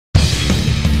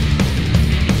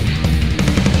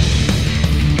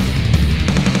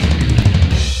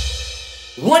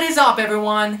What is up,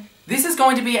 everyone? This is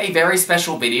going to be a very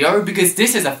special video because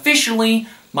this is officially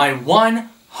my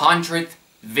 100th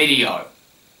video.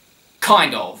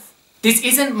 Kind of. This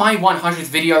isn't my 100th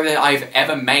video that I've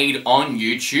ever made on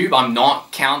YouTube. I'm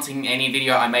not counting any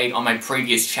video I made on my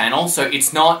previous channel, so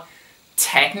it's not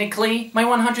technically my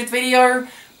 100th video,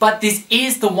 but this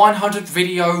is the 100th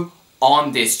video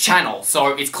on this channel,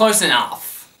 so it's close enough.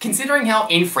 Considering how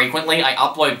infrequently I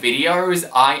upload videos,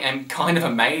 I am kind of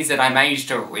amazed that I managed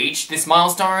to reach this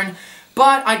milestone,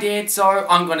 but I did, so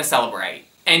I'm going to celebrate.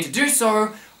 And to do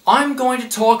so, I'm going to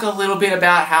talk a little bit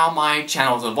about how my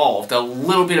channel's evolved, a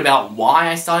little bit about why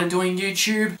I started doing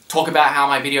YouTube, talk about how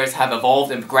my videos have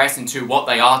evolved and progressed into what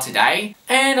they are today,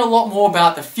 and a lot more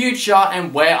about the future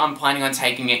and where I'm planning on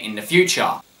taking it in the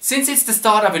future. Since it's the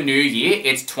start of a new year,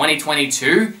 it's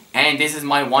 2022, and this is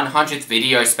my 100th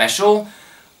video special,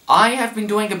 I have been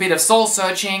doing a bit of soul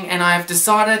searching and I have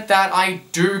decided that I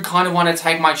do kind of want to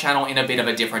take my channel in a bit of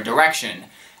a different direction.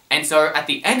 And so at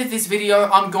the end of this video,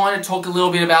 I'm going to talk a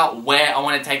little bit about where I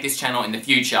want to take this channel in the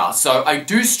future. So I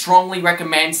do strongly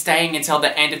recommend staying until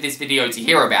the end of this video to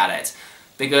hear about it,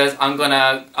 because I'm going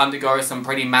to undergo some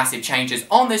pretty massive changes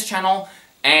on this channel,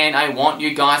 and I want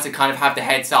you guys to kind of have the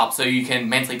heads up so you can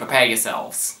mentally prepare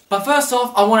yourselves. But first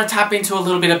off, I want to tap into a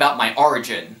little bit about my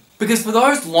origin. Because for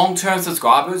those long-term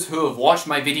subscribers who have watched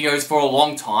my videos for a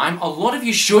long time, a lot of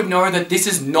you should know that this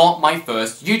is not my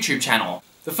first YouTube channel.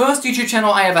 The first YouTube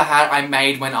channel I ever had I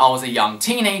made when I was a young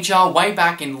teenager, way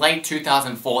back in late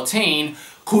 2014,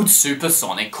 called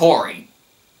SuperSonicCorey.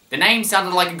 The name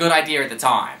sounded like a good idea at the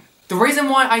time. The reason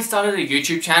why I started a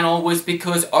YouTube channel was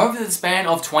because over the span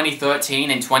of 2013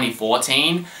 and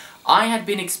 2014, I had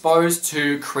been exposed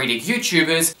to critic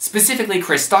YouTubers, specifically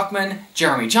Chris Stuckman,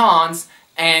 Jeremy Jahns,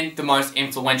 and the most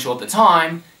influential at the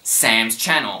time, Sam's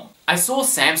channel. I saw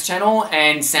Sam's channel,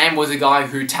 and Sam was a guy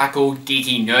who tackled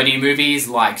geeky, nerdy movies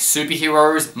like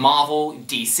superheroes, Marvel,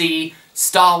 DC,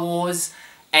 Star Wars,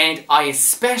 and I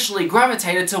especially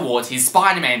gravitated towards his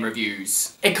Spider-Man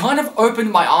reviews. It kind of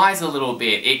opened my eyes a little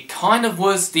bit. It kind of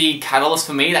was the catalyst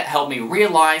for me that helped me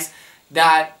realize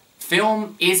that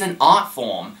film is an art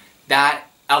form that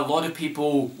a lot of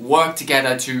people work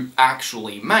together to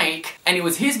actually make, and it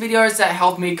was his videos that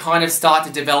helped me kind of start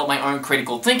to develop my own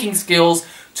critical thinking skills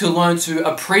to learn to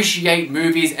appreciate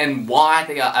movies and why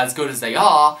they are as good as they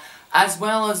are, as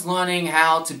well as learning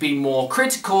how to be more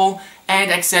critical and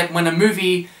accept when a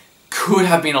movie could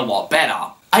have been a lot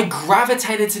better. I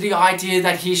gravitated to the idea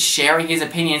that he's sharing his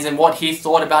opinions and what he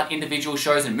thought about individual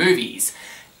shows and movies,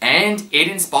 and it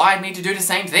inspired me to do the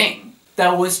same thing.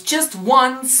 There was just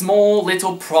one small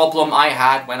little problem I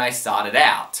had when I started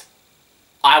out.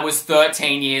 I was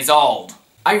 13 years old.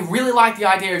 I really liked the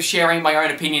idea of sharing my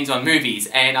own opinions on movies,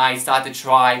 and I started to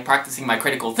try practicing my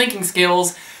critical thinking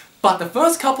skills, but the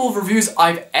first couple of reviews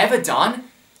I've ever done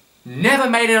never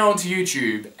made it onto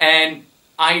YouTube, and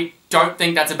I don't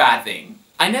think that's a bad thing.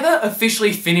 I never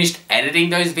officially finished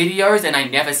editing those videos and I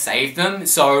never saved them,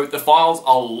 so the files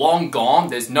are long gone,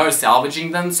 there's no salvaging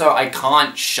them, so I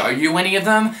can't show you any of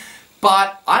them,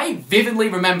 but I vividly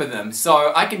remember them,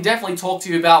 so I can definitely talk to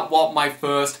you about what my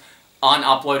first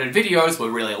unuploaded videos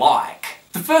were really like.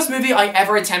 The first movie I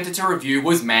ever attempted to review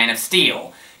was Man of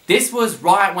Steel. This was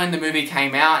right when the movie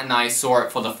came out and I saw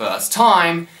it for the first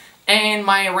time, and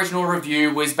my original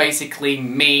review was basically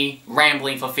me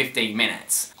rambling for 15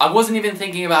 minutes. I wasn't even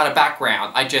thinking about a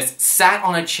background, I just sat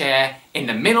on a chair in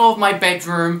the middle of my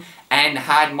bedroom and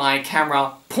had my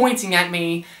camera pointing at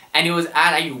me, and it was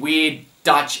at a weird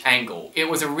Dutch angle. It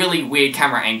was a really weird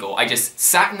camera angle. I just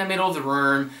sat in the middle of the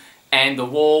room and the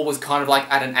wall was kind of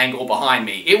like at an angle behind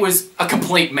me. It was a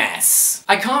complete mess.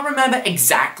 I can't remember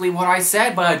exactly what I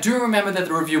said, but I do remember that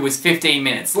the review was 15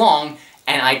 minutes long,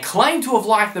 and I claim to have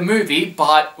liked the movie,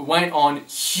 but went on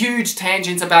huge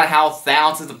tangents about how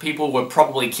thousands of people were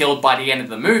probably killed by the end of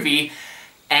the movie,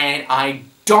 and I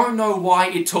don't know why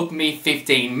it took me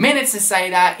 15 minutes to say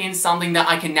that in something that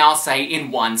I can now say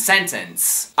in one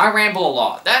sentence. I ramble a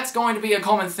lot. That's going to be a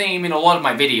common theme in a lot of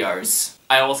my videos.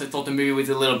 I also thought the movie was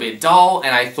a little bit dull,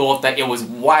 and I thought that it was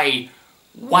way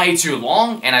too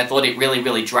long, and I thought it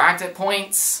really dragged at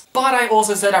points. But I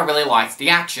also said I really liked the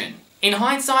action. In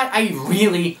hindsight, I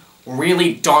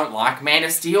really don't like Man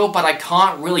of Steel, but I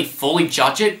can't really fully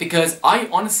judge it because I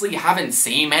honestly haven't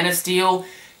seen Man of Steel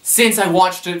since I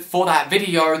watched it for that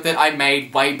video that I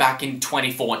made way back in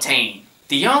 2014.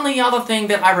 The only other thing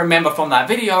that I remember from that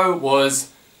video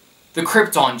was the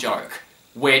Krypton joke,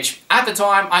 which at the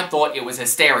time I thought it was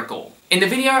hysterical. In the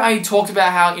video I talked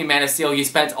about how in Man of Steel you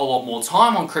spent a lot more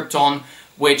time on Krypton,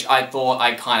 which I thought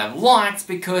I kind of liked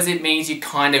because it means you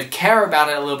kind of care about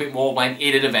it a little bit more when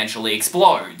it eventually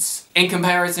explodes. In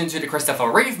comparison to the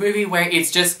Christopher Reeve movie where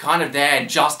it's just kind of there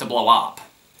just to blow up.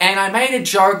 And I made a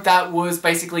joke that was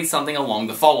basically something along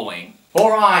the following.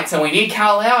 Alright, so we need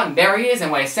Kal-El, and there he is,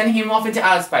 and we're sending him off into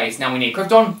outer space. Now we need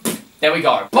Krypton. There we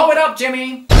go. Blow it up,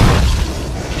 Jimmy!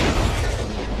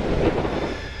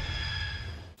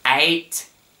 8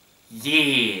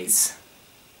 years.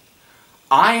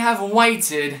 I have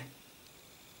waited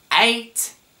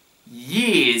 8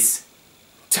 years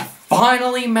to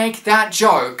finally make that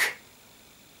joke.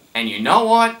 And you know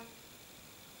what?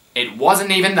 It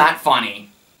wasn't even that funny.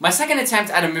 My second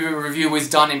attempt at a movie review was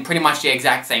done in pretty much the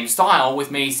exact same style, with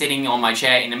me sitting on my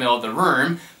chair in the middle of the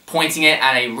room, pointing it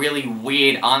at a really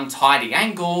weird, untidy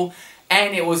angle,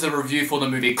 and it was a review for the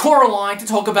movie Coraline to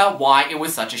talk about why it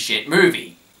was such a shit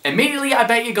movie. Immediately, I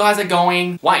bet you guys are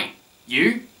going, wait,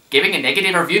 you? Giving a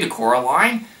negative review to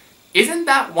Coraline? Isn't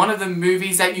that one of the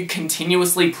movies that you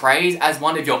continuously praise as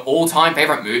one of your all-time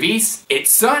favourite movies? It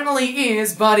certainly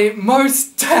is, but it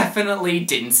most definitely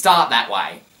didn't start that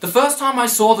way. The first time I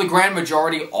saw the grand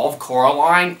majority of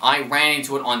Coraline, I ran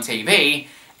into it on TV,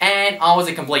 and I was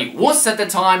a complete wuss at the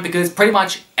time because pretty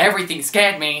much everything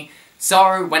scared me,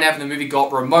 so whenever the movie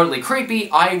got remotely creepy,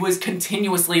 I was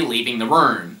continuously leaving the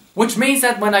room. Which means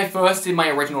that when I first did my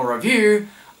original review,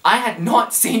 I had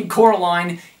not seen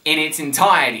Coraline in its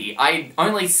entirety. I'd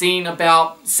only seen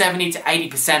about 70 to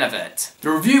 80% of it. The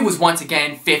review was once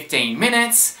again 15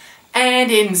 minutes,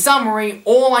 and in summary,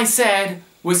 all I said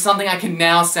was something I can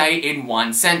now say in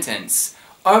one sentence.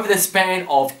 Over the span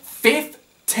of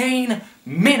 15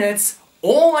 minutes,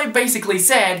 all I basically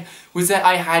said was that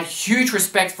I had huge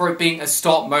respect for it being a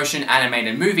stop-motion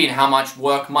animated movie and how much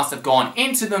work must have gone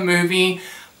into the movie,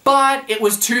 but it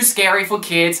was too scary for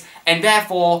kids and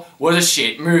therefore was a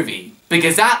shit movie.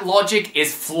 Because that logic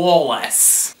is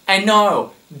flawless. And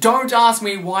no, don't ask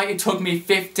me why it took me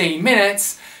 15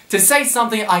 minutes to say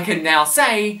something I can now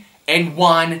say in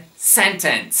one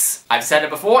sentence. I've said it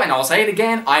before and I'll say it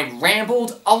again, I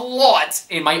rambled a lot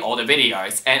in my older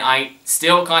videos, and I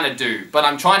still kind of do, but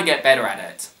I'm trying to get better at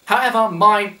it. However,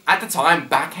 my, at the time,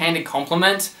 backhanded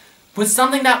compliment was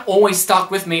something that always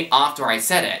stuck with me after I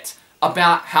said it,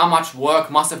 about how much work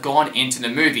must have gone into the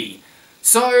movie.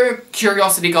 So,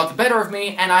 curiosity got the better of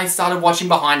me and I started watching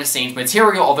behind the scenes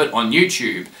material of it on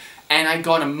YouTube, and I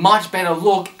got a much better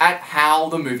look at how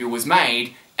the movie was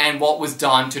made and what was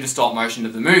done to the stop motion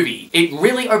of the movie. It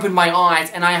really opened my eyes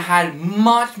and I had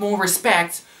much more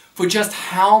respect for just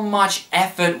how much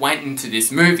effort went into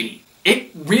this movie. It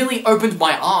really opened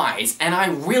my eyes and I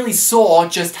really saw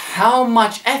just how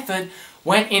much effort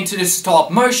went into the stop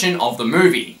motion of the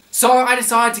movie. So I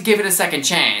decided to give it a second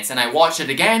chance and I watched it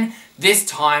again. This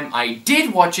time I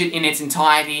did watch it in its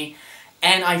entirety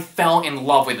and I fell in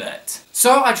love with it.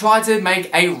 So I tried to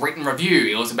make a written review.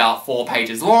 It was about 4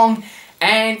 pages long,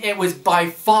 and it was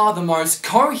by far the most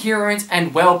coherent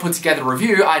and well put together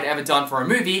review I'd ever done for a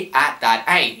movie at that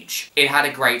age. It had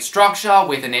a great structure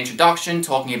with an introduction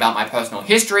talking about my personal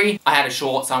history. I had a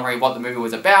short summary of what the movie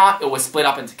was about. It was split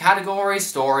up into categories,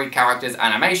 story, characters,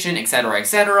 animation, etc,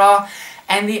 etc.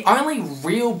 And the only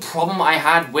real problem I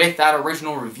had with that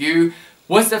original review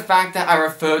was the fact that I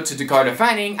referred to Dakota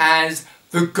Fanning as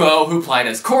the girl who played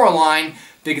as Coraline,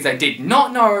 because I did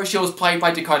not know she was played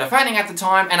by Dakota Fanning at the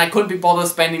time, and I couldn't be bothered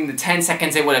spending the 10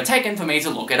 seconds it would have taken for me to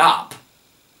look it up.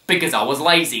 Because I was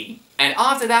lazy. And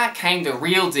after that came the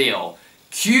real deal.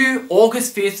 Cue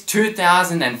August 5th,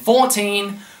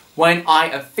 2014, when I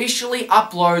officially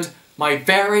upload my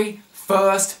very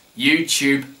first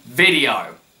YouTube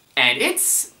video. And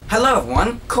it's... Hello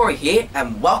everyone, Corey here,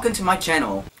 and welcome to my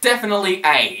channel. Definitely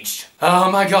aged.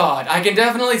 Oh my god, I can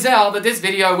definitely tell that this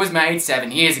video was made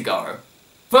 7 years ago.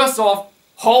 First off,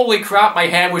 holy crap, my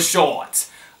hair was short.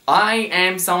 I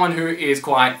am someone who is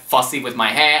quite fussy with my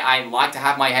hair. I like to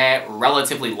have my hair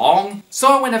relatively long.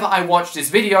 So whenever I watch this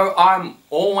video, I'm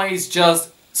always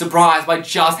just surprised by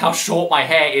just how short my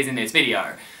hair is in this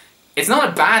video. It's not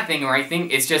a bad thing or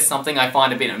anything, it's just something I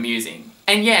find a bit amusing.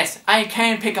 And yes, I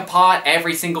can pick apart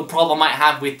every single problem I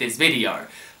have with this video.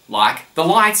 Like the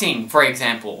lighting, for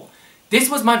example. This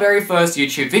was my very first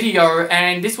YouTube video,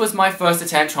 and this was my first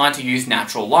attempt trying to use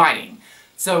natural lighting.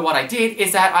 So what I did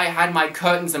is that I had my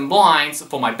curtains and blinds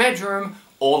for my bedroom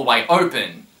all the way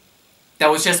open.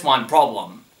 There was just one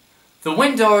problem. The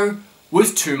window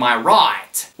was to my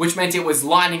right, which meant it was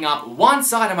lighting up one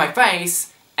side of my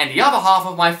face, and the other half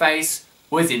of my face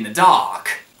was in the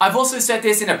dark. I've also said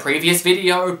this in a previous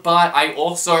video, but I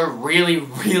also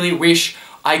really wish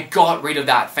I got rid of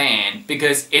that fan,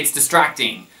 because it's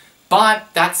distracting. But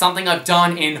that's something I've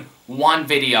done in one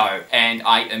video and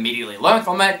I immediately learned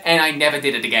from it and I never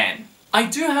did it again. I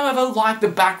do, however, like the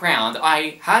background.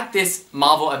 I had this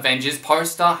Marvel Avengers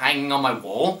poster hanging on my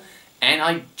wall and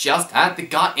I just had the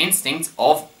gut instinct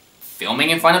of filming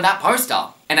in front of that poster.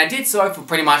 And I did so for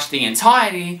pretty much the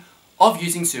entirety of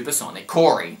using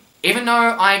SuperSonicCorey. Even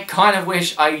though I kind of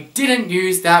wish I didn't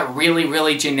use that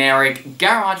really generic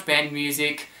GarageBand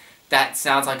music that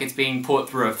sounds like it's being put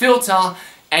through a filter,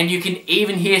 and you can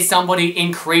even hear somebody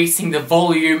increasing the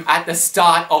volume at the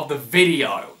start of the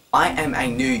video. I am a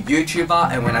new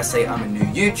YouTuber, and when I say I'm a new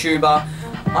YouTuber,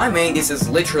 I mean this is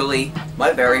literally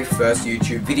my very first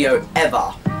YouTube video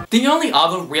ever. The only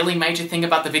other really major thing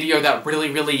about the video that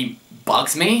really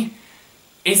bugs me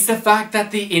is the fact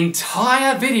that the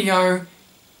entire video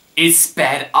is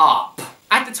sped up.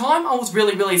 At the time, I was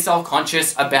really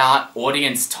self-conscious about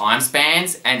audience time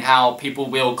spans and how people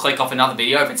will click off another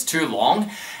video if it's too long.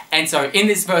 And so in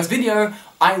this first video,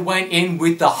 I went in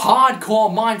with the hardcore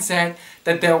mindset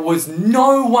that there was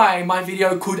no way my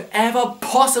video could ever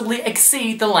possibly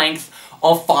exceed the length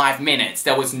of 5 minutes.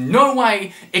 There was no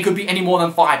way it could be any more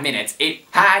than 5 minutes. It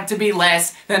had to be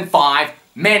less than 5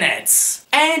 minutes.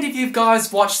 And if you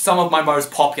guys watched some of my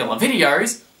most popular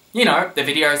videos, you know, the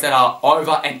videos that are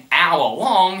over an hour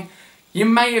long, you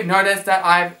may have noticed that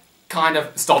I've kind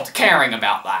of stopped caring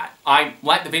about that. I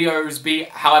let the videos be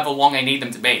however long I need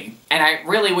them to be. And I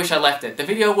really wish I left it. The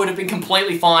video would have been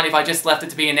completely fine if I just left it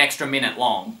to be an extra minute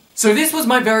long. So this was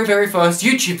my very first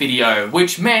YouTube video,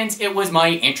 which meant it was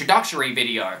my introductory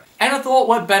video. And I thought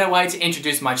what better way to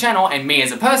introduce my channel and me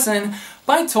as a person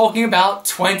by talking about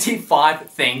 25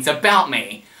 things about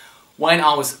me. When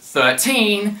I was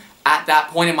 13, at that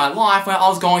point in my life where I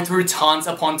was going through tons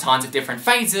upon tons of different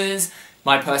phases,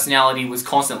 my personality was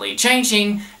constantly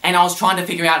changing, and I was trying to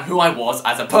figure out who I was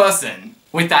as a person.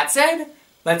 With that said,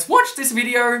 let's watch this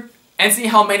video and see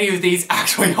how many of these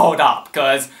actually hold up,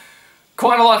 because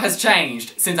quite a lot has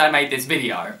changed since I made this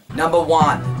video. Number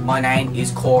 1, my name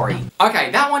is Corey. Okay,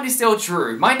 that one is still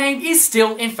true. My name is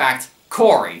still, in fact,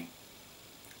 Corey.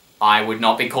 I would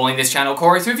not be calling this channel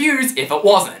Corey's Reviews if it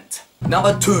wasn't.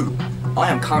 Number 2, I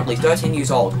am currently 13 years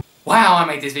old. Wow, I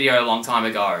made this video a long time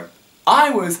ago. I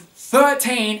was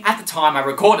 13 at the time I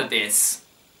recorded this.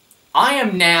 I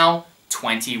am now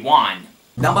 21.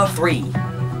 Number 3,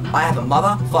 I have a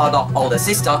mother, father, older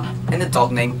sister, and a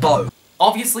dog named Bo.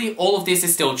 Obviously, all of this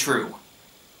is still true.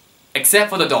 Except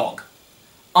for the dog.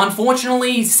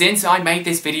 Unfortunately, since I made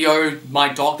this video, my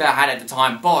dog that I had at the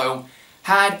time, Bo,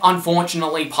 had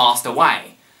unfortunately passed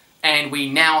away. And we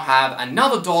now have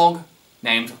another dog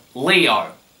named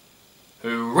Leo,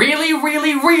 who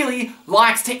really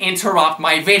likes to interrupt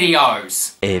my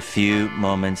videos. A few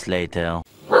moments later.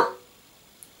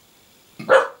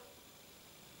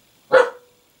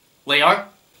 Leo,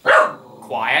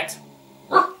 quiet.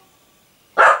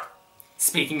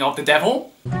 Speaking of the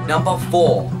devil. Number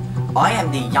 4, I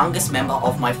am the youngest member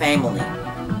of my family.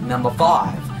 Number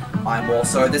 5, I'm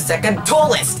also the second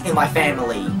tallest in my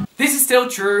family. This is still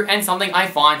true and something I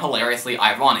find hilariously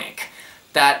ironic.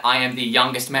 That I am the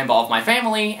youngest member of my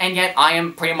family, and yet I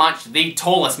am pretty much the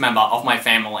tallest member of my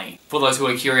family. For those who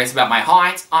are curious about my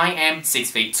height, I am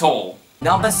 6 feet tall.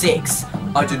 Number 6,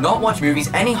 I do not watch movies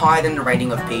any higher than the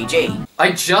rating of PG.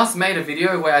 I just made a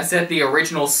video where I said the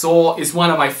original Saw is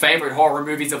one of my favourite horror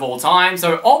movies of all time,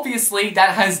 so obviously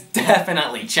that has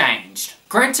definitely changed.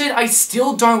 Granted, I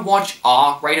still don't watch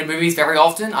R-rated movies very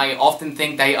often. I often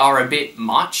think they are a bit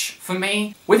much for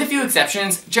me. With a few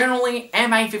exceptions, generally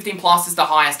MA 15+ is the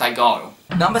highest I go.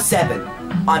 Number 7,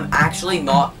 I'm actually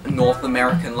not North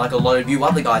American like a lot of you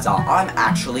other guys are. I'm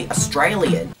actually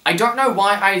Australian. I don't know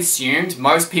why I assumed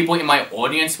most people in my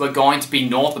audience were going to be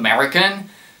North American,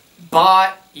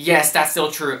 but yes, that's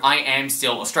still true. I am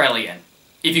still Australian,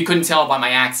 if you couldn't tell by my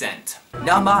accent.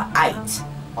 Number 8,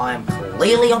 I am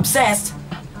clearly obsessed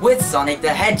with Sonic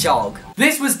the Hedgehog.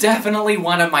 This was definitely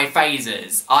one of my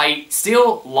phases. I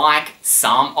still like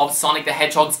some of Sonic the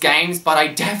Hedgehog's games, but I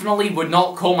definitely would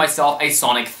not call myself a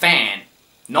Sonic fan.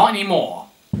 Not anymore.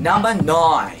 Number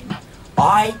 9,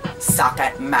 I suck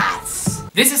at maths.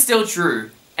 This is still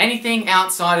true. Anything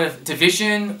outside of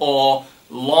division or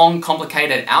long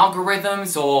complicated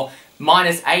algorithms or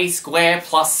 -a²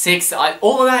 + 6,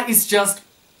 all of that is just,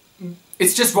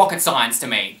 it's just rocket science to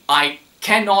me. I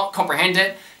cannot comprehend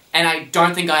it, and I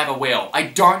don't think I ever will. I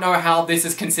don't know how this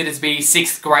is considered to be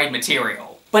 6th grade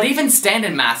material. But even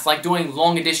standard maths, like doing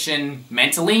long addition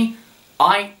mentally,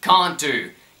 I can't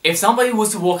do. If somebody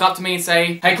was to walk up to me and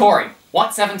say, "Hey Corey,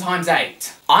 what's 7 times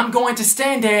 8? I'm going to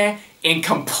stand there in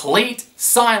complete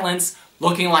silence,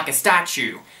 looking like a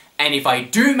statue. and if I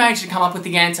do manage to come up with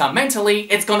the answer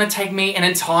mentally, it's gonna take me an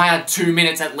entire 2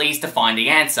 minutes at least to find the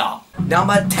answer.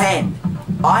 Number 10.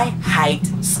 I hate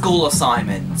school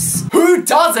assignments. Who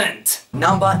doesn't?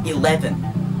 Number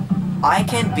 11. I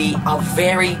can be a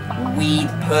very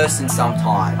weird person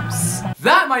sometimes.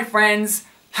 That, my friends,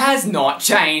 has not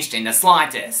changed in the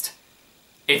slightest.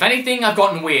 If anything, I've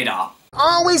gotten weirder.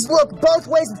 Always look both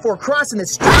ways before crossing the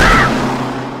street.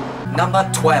 Number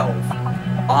 12.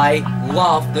 I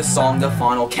love the song The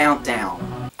Final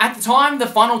Countdown. At the time, The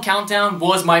Final Countdown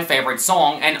was my favourite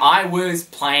song, and I was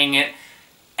playing it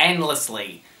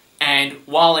endlessly. And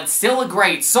while it's still a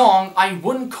great song, I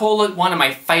wouldn't call it one of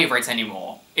my favourites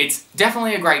anymore. It's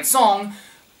definitely a great song,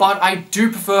 but I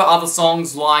do prefer other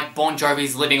songs like Bon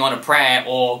Jovi's Living on a Prayer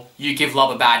or You Give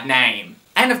Love a Bad Name.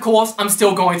 And of course, I'm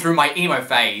still going through my emo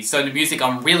phase, so the music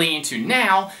I'm really into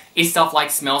now is stuff like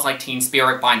Smells Like Teen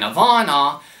Spirit by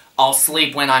Nirvana, I'll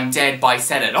Sleep When I'm Dead by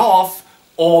Set It Off,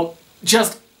 or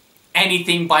just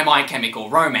anything by My Chemical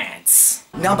Romance.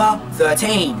 Number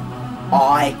 13.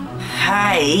 I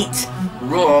hate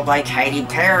Raw by Katy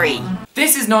Perry.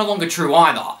 This is no longer true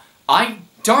either. I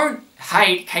don't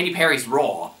hate Katy Perry's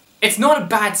Raw. It's not a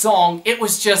bad song, it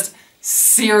was just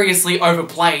seriously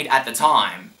overplayed at the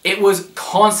time. It was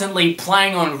constantly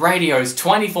playing on radios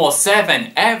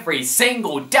 24/7 every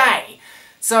single day.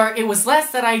 So it was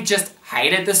less that I just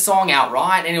hated the song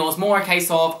outright, and it was more a case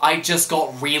of I just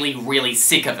got really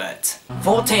sick of it.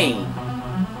 14.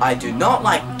 I do not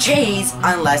like cheese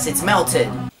unless it's melted.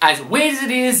 As weird as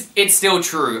it is, it's still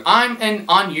true. I'm an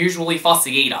unusually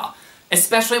fussy eater,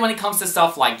 especially when it comes to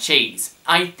stuff like cheese.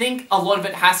 I think a lot of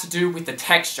it has to do with the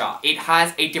texture. It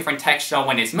has a different texture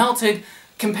when it's melted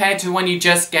compared to when you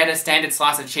just get a standard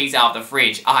slice of cheese out of the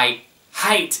fridge. I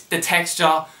hate the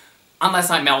texture unless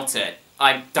I melt it.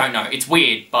 I don't know, it's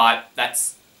weird, but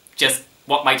that's just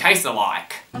what my tastes are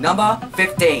like. Number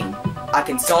 15. I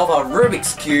can solve a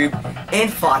Rubik's Cube in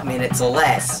 5 minutes or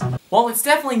less. While it's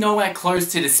definitely nowhere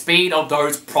close to the speed of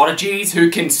those prodigies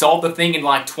who can solve the thing in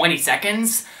like 20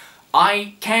 seconds,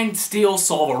 I can still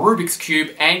solve a Rubik's Cube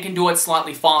and can do it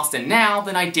slightly faster now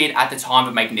than I did at the time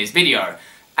of making this video.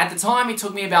 At the time it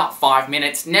took me about 5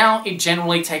 minutes, now it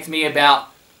generally takes me about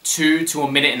 2 to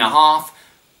a minute and a half.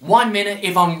 1 minute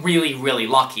if I'm really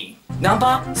lucky.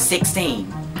 Number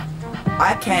 16.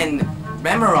 I can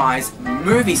memorize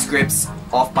movie scripts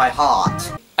off by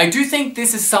heart. I do think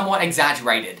this is somewhat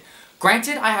exaggerated.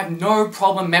 Granted, I have no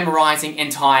problem memorizing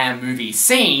entire movie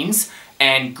scenes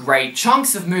and great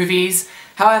chunks of movies.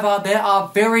 However, there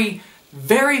are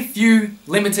very few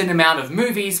limited amount of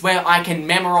movies where I can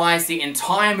memorize the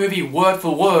entire movie word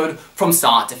for word from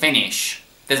start to finish.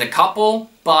 There's a couple,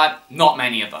 but not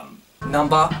many of them.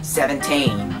 Number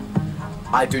 17.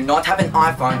 I do not have an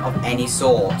iPhone of any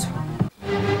sort.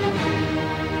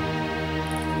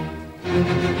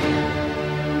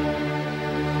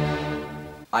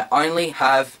 I only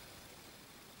have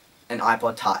an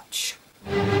iPod Touch.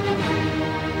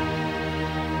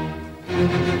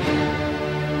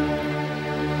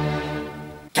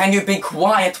 Can you be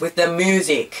quiet with the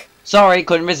music? Sorry,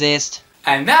 couldn't resist.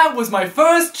 And that was my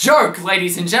first joke,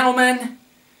 ladies and gentlemen.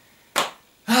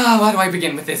 Where do I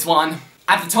begin with this one?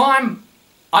 At the time,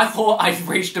 I thought I'd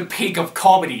reached a peak of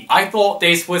comedy. I thought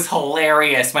this was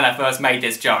hilarious when I first made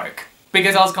this joke.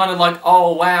 Because I was kind of like,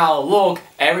 oh wow, look,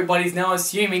 everybody's now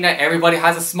assuming that everybody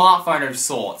has a smartphone of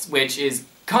sorts, which is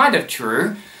kind of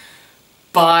true.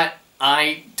 But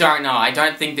I don't know, I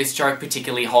don't think this joke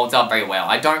particularly holds up very well.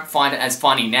 I don't find it as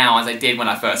funny now as I did when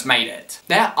I first made it.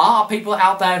 There are people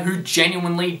out there who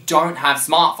genuinely don't have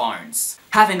smartphones.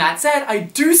 Having that said, I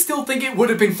do still think it would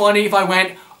have been funny if I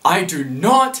went, I do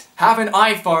not have an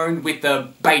iPhone with the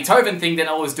Beethoven thing that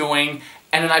I was doing,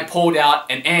 and then I pulled out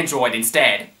an Android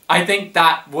instead. I think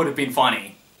that would have been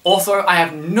funny. Also, I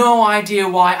have no idea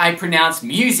why I pronounce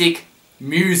music,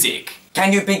 music.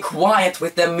 Can you be quiet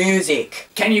with the music?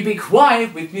 Can you be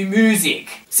quiet with the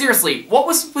music? Seriously, what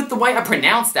was with the way I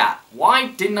pronounced that? Why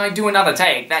didn't I do another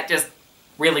take? That just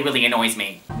really annoys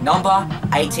me. Number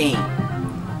 18.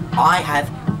 I have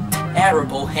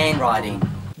terrible handwriting.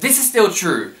 This is still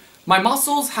true. My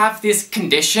muscles have this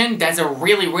condition, there's a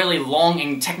really long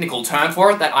and technical term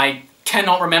for it that I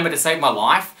cannot remember to save my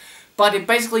life, but it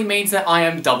basically means that I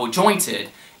am double jointed,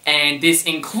 and this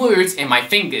includes in my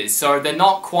fingers, so they're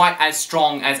not quite as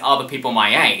strong as other people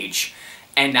my age,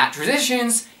 and that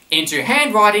transitions into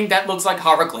handwriting that looks like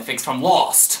hieroglyphics from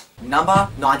Lost. Number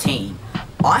 19.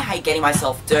 I hate getting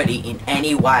myself dirty in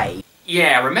any way.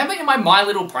 Yeah, remember in my My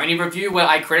Little Pony review where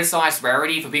I criticised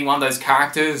Rarity for being one of those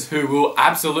characters who will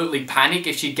absolutely panic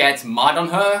if she gets mud on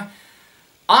her?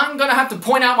 I'm gonna have to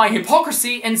point out my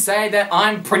hypocrisy and say that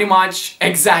I'm pretty much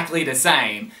exactly the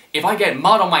same. If I get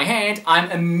mud on my hand,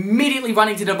 I'm immediately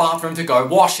running to the bathroom to go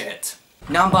wash it.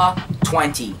 Number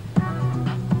 20.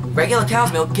 Regular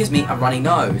cow's milk gives me a runny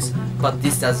nose, but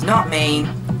this does not mean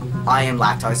I am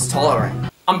lactose tolerant.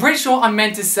 I'm pretty sure I'm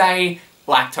meant to say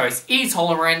lactose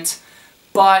intolerant,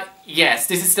 but yes,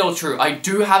 this is still true. I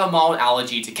do have a mild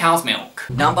allergy to cow's milk.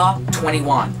 Number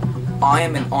 21. I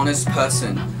am an honest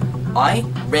person. I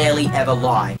rarely ever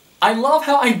lie. I love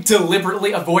how I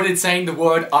deliberately avoided saying the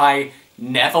word I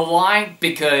never lie,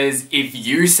 because if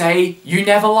you say you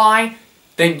never lie,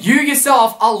 then you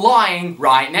yourself are lying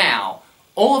right now.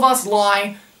 All of us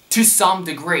lie to some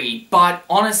degree, but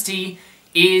honesty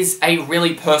is a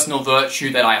really personal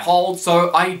virtue that I hold,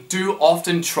 so I do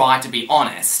often try to be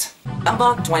honest.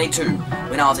 Number 22.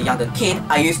 When I was a younger kid,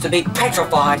 I used to be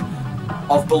petrified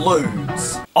of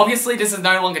balloons. Obviously this is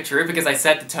no longer true because I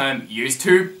said the term used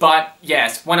to, but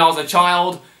yes, when I was a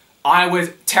child, I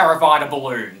was terrified of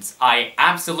balloons. I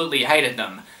absolutely hated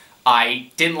them.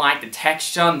 I didn't like the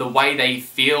texture and the way they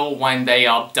feel when they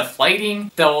are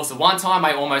deflating. There was one time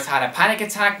I almost had a panic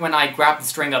attack when I grabbed the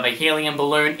string of a helium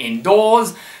balloon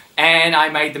indoors, and I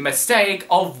made the mistake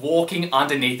of walking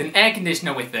underneath an air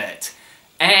conditioner with it.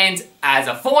 And as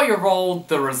a 4-year-old,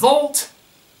 the result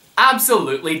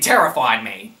absolutely terrified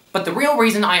me. But the real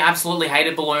reason I absolutely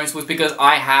hated balloons was because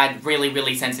I had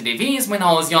really sensitive ears when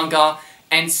I was younger,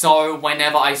 and so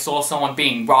whenever I saw someone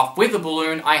being rough with a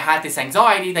balloon, I had this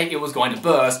anxiety that it was going to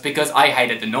burst because I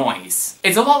hated the noise.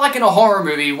 It's a lot like in a horror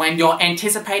movie when you're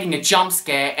anticipating a jump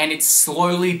scare and it's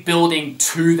slowly building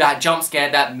to that jump scare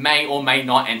that may or may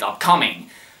not end up coming.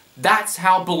 That's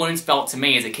how balloons felt to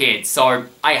me as a kid, so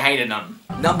I hated them.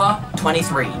 Number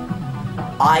 23.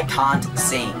 I can't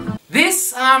sing.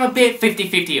 This I'm a bit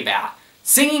 50-50 about.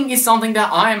 Singing is something that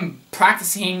I'm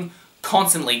practicing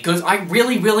constantly because I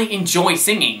really enjoy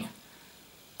singing.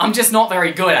 I'm just not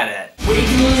very good at it. We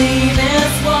can leave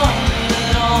this world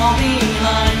and all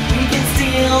behind. We can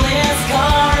steal this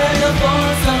car and the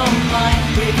force of mine.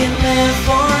 We can live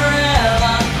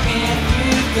forever if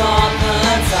you've got the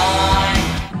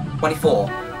time. 24.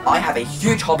 I have a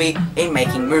huge hobby in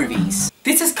making movies.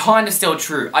 This is kind of still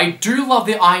true. I do love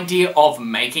the idea of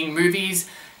making movies.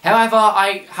 However,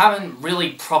 I haven't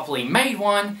really properly made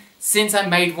one since I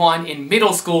made one in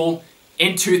middle school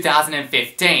in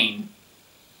 2015.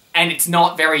 And it's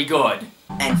not very good.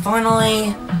 And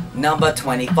finally, number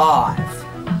 25.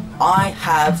 I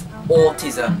have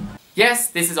autism.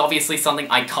 Yes, this is obviously something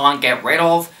I can't get rid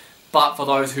of, but for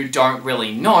those who don't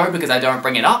really know, because I don't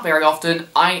bring it up very often,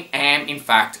 I am in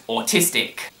fact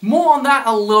autistic. More on that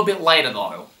a little bit later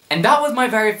though. And that was my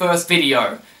very first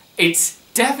video. It's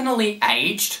definitely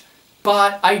aged,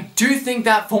 but I do think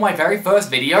that for my very first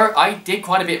video, I did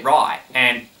quite a bit right.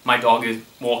 And my dog is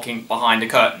walking behind the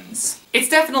curtains. It's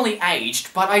definitely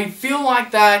aged, but I feel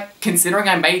like that, considering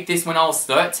I made this when I was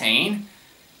 13,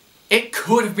 it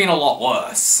could have been a lot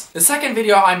worse. The second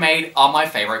video I made are my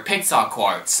favourite Pixar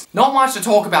quotes. Not much to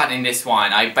talk about in this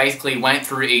one. I basically went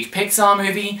through each Pixar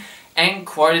movie and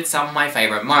quoted some of my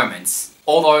favourite moments.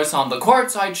 Although some of the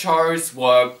quotes I chose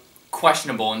were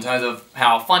questionable in terms of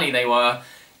how funny they were,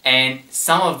 and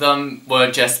some of them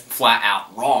were just flat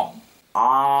out wrong.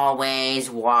 Always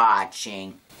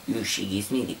watching. Ooh, she gives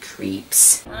me the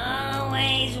creeps.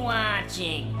 Always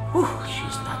watching. Whew,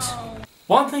 she's nuts.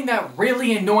 One thing that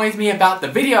really annoys me about the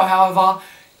video, however,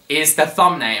 is the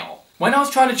thumbnail. When I was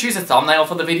trying to choose a thumbnail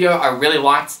for the video, I really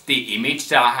liked the image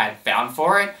that I had found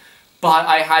for it, but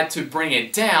I had to bring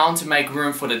it down to make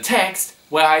room for the text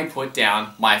where I put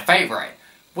down my favourite,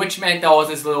 which meant there was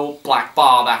this little black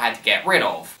bar that I had to get rid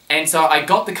of. And so I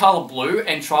got the colour blue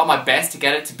and tried my best to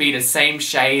get it to be the same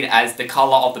shade as the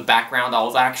colour of the background I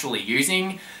was actually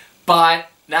using, but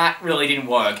that really didn't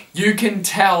work. You can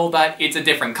tell that it's a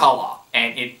different colour,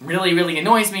 and it really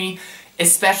annoys me,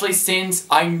 especially since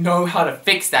I know how to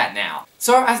fix that now.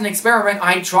 So as an experiment,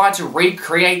 I tried to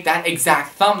recreate that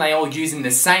exact thumbnail using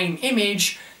the same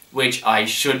image, which I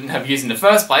shouldn't have used in the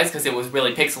first place because it was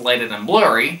really pixelated and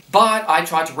blurry, but I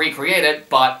tried to recreate it,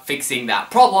 but fixing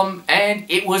that problem, and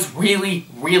it was really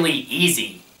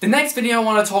easy. The next video I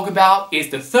want to talk about is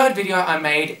the third video I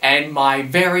made and my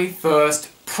very first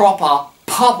proper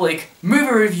public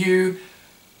movie review,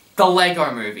 the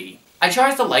Lego Movie. I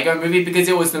chose the Lego Movie because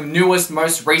it was the newest,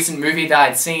 most recent movie that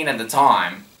I'd seen at the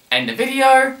time, and the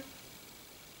video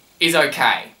is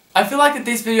okay. I feel like that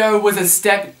this video was a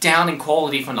step down in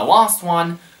quality from the last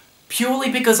one,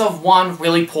 purely because of one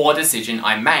really poor decision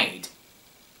I made.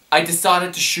 I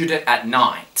decided to shoot it at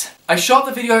night. I shot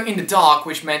the video in the dark,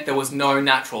 which meant there was no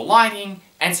natural lighting,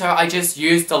 and so I just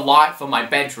used the light for my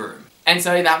bedroom. And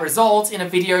so that results in a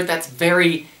video that's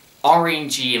very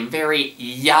orangey and very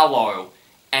yellow,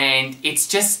 and it's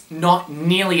just not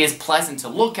nearly as pleasant to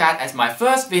look at as my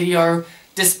first video,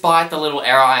 despite the little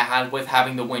error I had with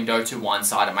having the window to one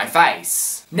side of my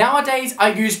face. Nowadays,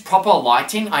 I use proper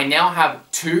lighting. I now have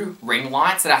 2 ring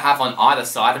lights that I have on either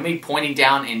side of me pointing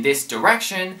down in this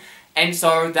direction, and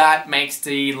so that makes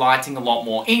the lighting a lot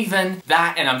more even.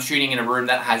 That, and I'm shooting in a room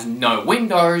that has no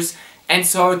windows, and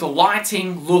so the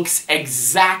lighting looks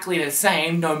exactly the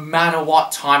same no matter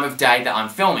what time of day that I'm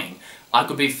filming. I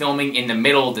could be filming in the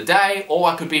middle of the day, or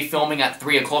I could be filming at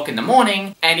 3 o'clock in the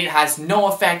morning, and it has no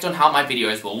effect on how my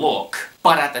videos will look.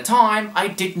 But at the time, I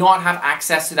did not have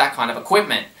access to that kind of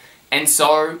equipment, and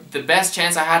so the best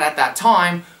chance I had at that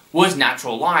time was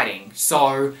natural lighting.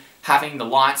 So having the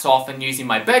lights off and using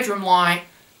my bedroom light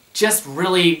just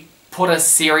really put a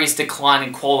serious decline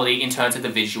in quality in terms of the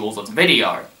visuals of the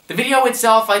video. The video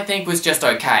itself, I think, was just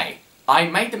okay. I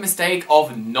made the mistake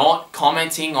of not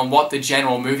commenting on what the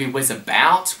general movie was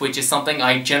about, which is something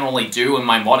I generally do in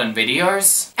my modern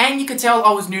videos. And you could tell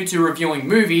I was new to reviewing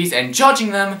movies and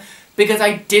judging them because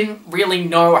I didn't really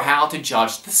know how to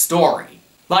judge the story.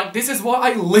 Like, this is what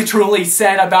I literally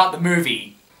said about the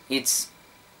movie. It's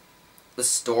the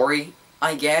story,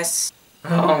 I guess.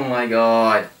 Oh my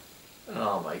god.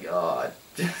 Oh my god.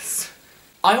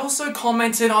 I also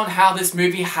commented on how this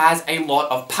movie has a lot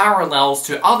of parallels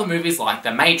to other movies like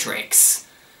The Matrix.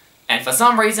 And for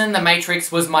some reason, The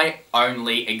Matrix was my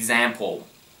only example.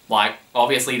 Like,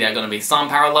 obviously there are going to be some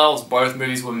parallels, both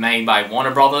movies were made by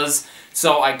Warner Brothers,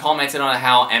 so I commented on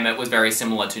how Emmett was very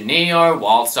similar to Neo,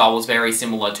 Wildstar was very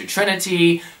similar to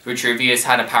Trinity, Vitruvius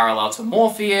had a parallel to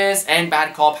Morpheus, and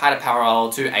Bad Cop had a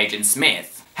parallel to Agent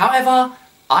Smith. However,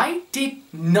 I did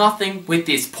nothing with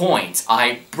this point.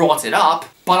 I brought it up,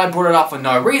 but I brought it up for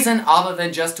no reason other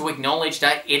than just to acknowledge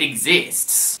that it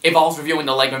exists. If I was reviewing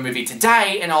the Lego Movie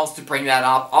today and I was to bring that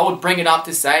up, I would bring it up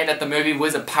to say that the movie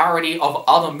was a parody of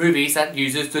other movies that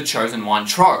uses the Chosen One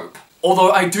trope.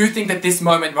 Although I do think that this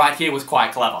moment right here was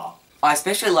quite clever. I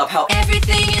especially love how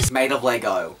everything is made of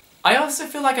Lego. I also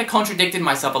feel like I contradicted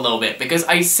myself a little bit, because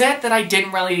I said that I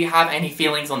didn't really have any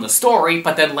feelings on the story,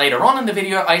 but then later on in the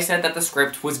video I said that the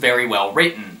script was very well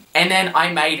written. And then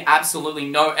I made absolutely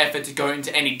no effort to go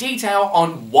into any detail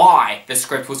on why the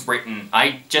script was written.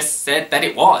 I just said that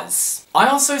it was. I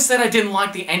also said I didn't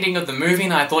like the ending of the movie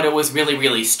and I thought it was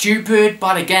really stupid,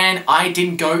 but again, I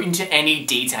didn't go into any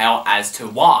detail as to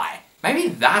why. Maybe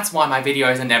that's why my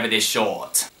videos are never this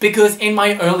short. Because in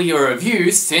my earlier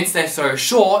reviews, since they're so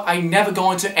short, I never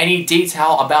go into any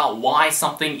detail about why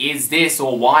something is this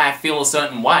or why I feel a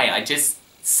certain way. I just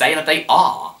say that they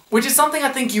are. Which is something I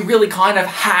think you really kind of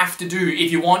have to do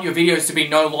if you want your videos to be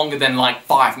no longer than like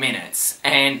 5 minutes.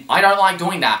 And I don't like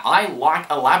doing that. I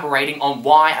like elaborating on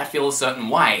why I feel a certain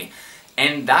way.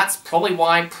 And that's probably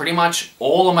why pretty much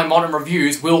all of my modern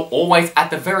reviews will always at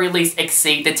the very least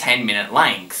exceed the 10-minute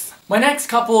length. My next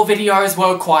couple of videos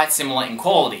were quite similar in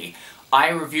quality. I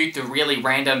reviewed the really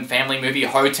random family movie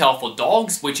Hotel for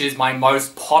Dogs, which is my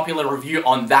most popular review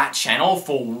on that channel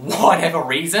for whatever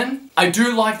reason. I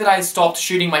do like that I stopped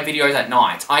shooting my videos at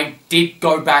night. I did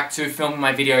go back to filming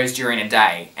my videos during a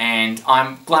day, and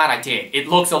I'm glad I did. It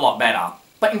looks a lot better.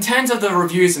 But in terms of the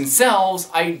reviews themselves,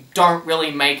 I don't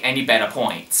really make any better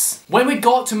points. When we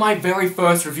got to my very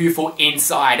first review for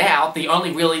Inside Out, the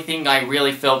only really thing I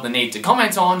really felt the need to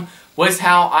comment on was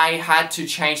how I had to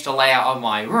change the layout of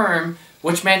my room,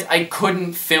 which meant I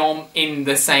couldn't film in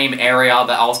the same area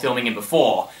that I was filming in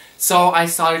before. So I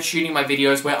started shooting my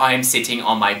videos where I am sitting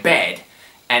on my bed.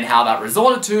 And how that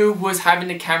resorted to was having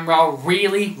the camera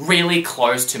really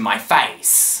close to my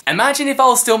face. Imagine if I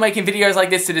was still making videos like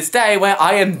this to this day where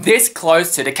I am this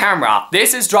close to the camera.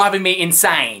 This is driving me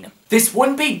insane. This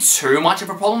wouldn't be too much of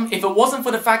a problem if it wasn't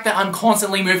for the fact that I'm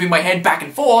constantly moving my head back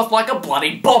and forth like a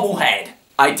bloody bobblehead.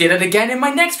 I did it again in my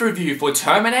next review for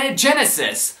Terminator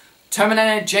Genesis.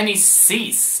 Terminator Jenny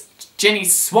Swiss.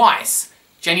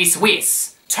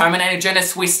 Terminator Jenna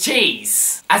Swiss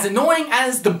cheese. As annoying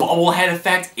as the bobblehead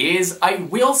effect is, I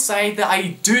will say that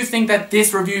I do think that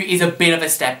this review is a bit of a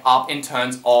step up in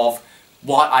terms of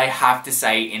what I have to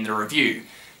say in the review.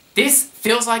 This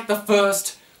feels like the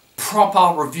first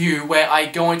proper review where I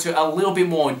go into a little bit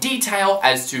more detail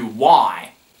as to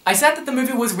why. I said that the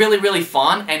movie was really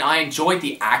fun and I enjoyed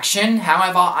the action,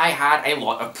 however I had a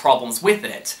lot of problems with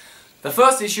it. The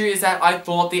first issue is that I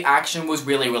thought the action was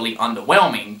really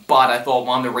underwhelming, but I thought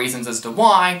one of the reasons as to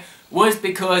why was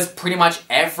because pretty much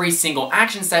every single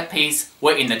action set piece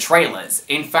were in the trailers.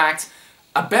 In fact,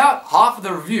 about half of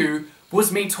the review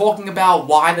was me talking about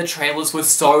why the trailers were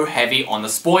so heavy on the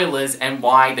spoilers and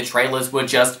why the trailers were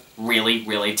just really,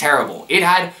 really terrible. It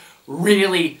had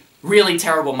really, really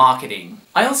terrible marketing.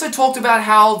 I also talked about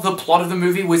how the plot of the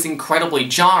movie was incredibly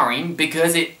jarring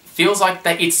because it feels like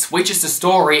that it switches the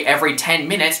story every 10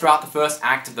 minutes throughout the first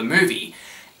act of the movie.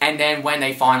 And then when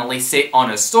they finally sit on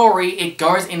a story, it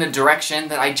goes in a direction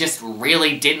that I just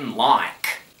really didn't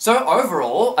like. So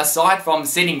overall, aside from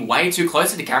sitting way too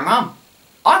close to the camera,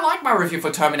 I like my review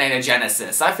for Terminator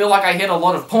Genesis. I feel like I hit a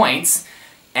lot of points,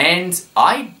 and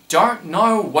I don't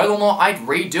know whether or not I'd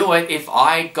redo it if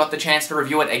I got the chance to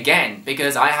review it again,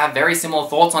 because I have very similar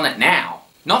thoughts on it now.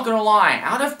 Not gonna lie,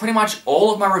 out of pretty much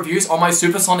all of my reviews on my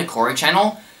SuperSonicCorey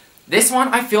channel, this one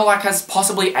I feel like has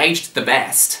possibly aged the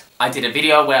best. I did a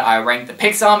video where I ranked the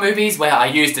Pixar movies, where I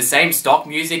used the same stock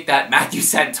music that Matthew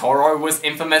Santoro was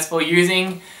infamous for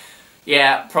using.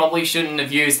 Yeah, probably shouldn't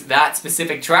have used that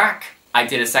specific track. I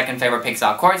did a second favorite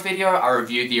Pixar quotes video, I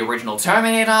reviewed the original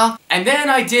Terminator, and then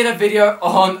I did a video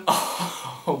on...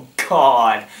 Oh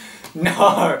god,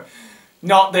 no,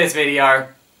 not this video,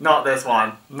 not this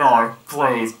one, no,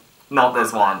 please, not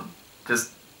this one,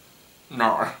 just,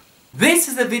 no. This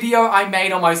is a video I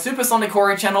made on my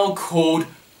SuperSonicCorey channel called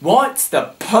What's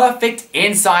the Perfect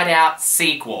Inside Out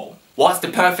Sequel? What's the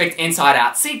Perfect Inside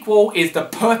Out Sequel is the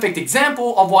perfect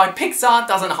example of why Pixar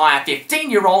doesn't hire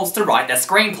 15-year-olds to write their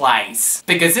screenplays.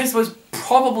 Because this was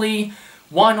probably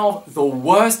one of the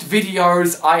worst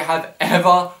videos I have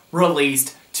ever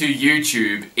released to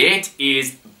YouTube. It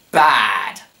is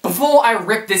bad. Before I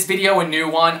rip this video a new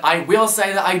one, I will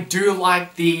say that I do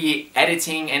like the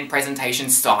editing and presentation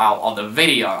style of the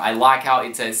video. I like how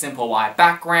it's a simple white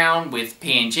background with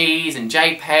PNGs and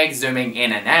JPEGs zooming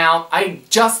in and out. I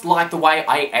just like the way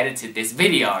I edited this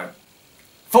video.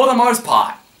 For the most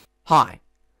part. Hi,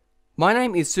 my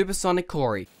name is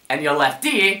SuperSonicCorey. And your left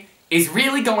ear is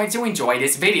really going to enjoy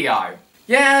this video.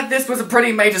 Yeah, this was a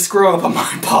pretty major screw up on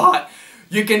my part.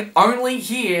 You can only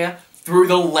hear through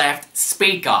the left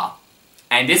speaker.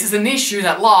 And this is an issue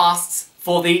that lasts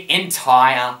for the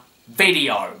entire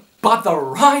video. But the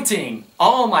writing,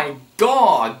 oh my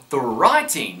god, the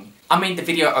writing. I mean, the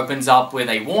video opens up with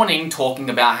a warning talking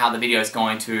about how the video is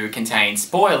going to contain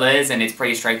spoilers, and it's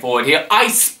pretty straightforward here. I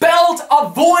spelled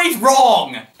avoid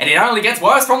wrong! And it only gets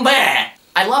worse from there.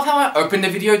 I love how I opened the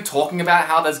video talking about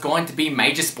how there's going to be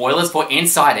major spoilers for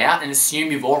Inside Out and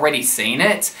assume you've already seen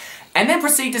it, and then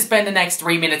proceed to spend the next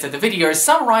 3 minutes of the video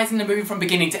summarizing the movie from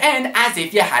beginning to end as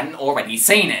if you hadn't already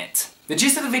seen it. The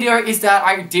gist of the video is that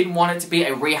I didn't want it to be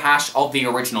a rehash of the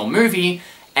original movie,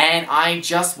 and I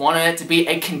just wanted it to be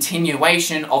a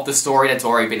continuation of the story that's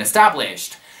already been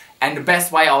established. And the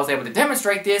best way I was able to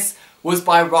demonstrate this was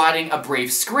by writing a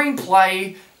brief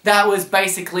screenplay that was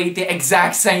basically the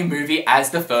exact same movie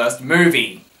as the first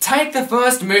movie. Take the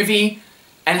first movie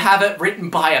and have it written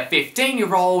by a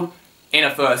 15-year-old in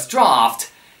a first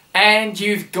draft, and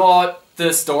you've got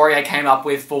the story I came up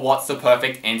with for What's the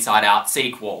Perfect Inside Out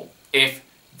Sequel. If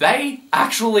they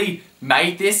actually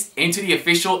made this into the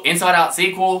official Inside Out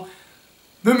sequel,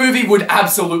 the movie would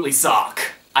absolutely suck.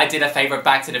 I did a favourite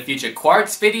Back to the Future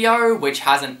quotes video, which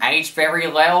hasn't aged very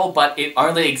well, but it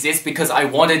only exists because I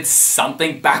wanted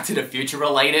something Back to the Future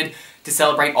related to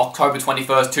celebrate October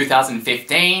 21st,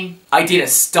 2015. I did a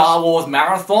Star Wars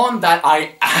marathon that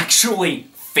I actually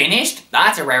finished.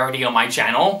 That's a rarity on my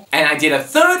channel. And I did a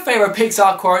third favourite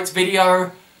Pixar quotes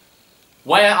video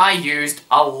where I used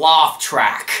a laugh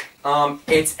track.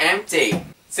 It's empty.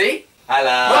 See?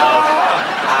 Hello.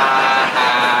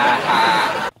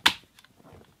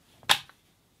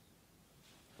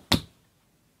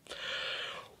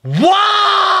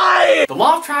 Why? The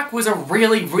laugh track was a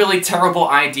really, really terrible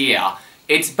idea.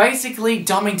 It's basically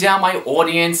dumbing down my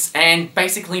audience and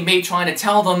basically me trying to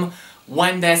tell them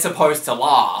when they're supposed to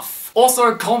laugh.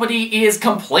 Also, comedy is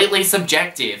completely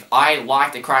subjective. I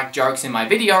like to crack jokes in my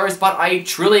videos, but I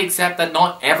truly accept that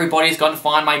not everybody's going to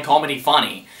find my comedy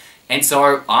funny. And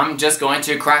so, I'm just going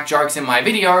to crack jokes in my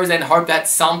videos and hope that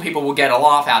some people will get a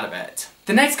laugh out of it.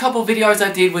 The next couple of videos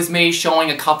I did was me showing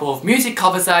a couple of music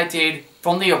covers that I did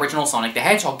from the original Sonic the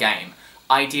Hedgehog game.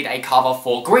 I did a cover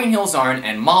for Green Hill Zone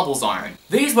and Marble Zone.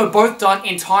 These were both done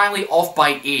entirely off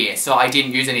by ear, so I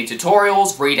didn't use any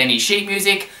tutorials, read any sheet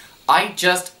music. I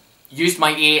just used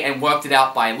my ear and worked it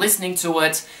out by listening to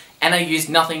it, and I used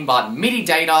nothing but MIDI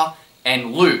data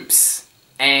and loops.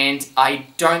 And I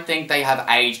don't think they have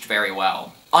aged very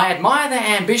well. I admire their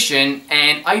ambition,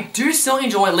 and I do still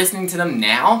enjoy listening to them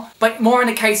now, but more in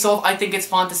a case of I think it's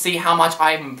fun to see how much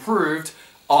I've improved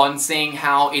on seeing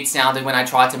how it sounded when I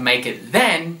tried to make it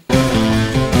then.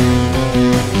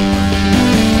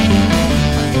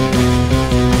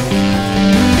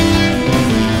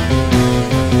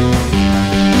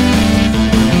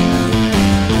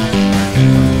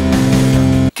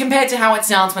 how it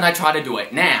sounds when I try to do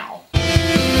it now.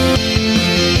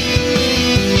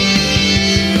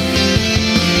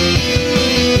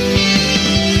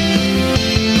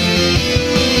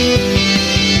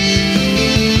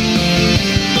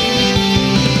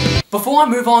 Before I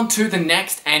move on to the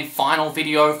next and final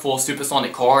video for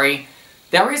SuperSonicCorey,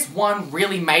 there is one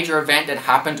really major event that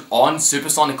happened on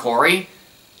SuperSonicCorey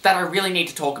that I really need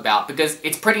to talk about because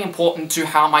it's pretty important to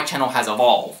how my channel has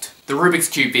evolved. The Rubik's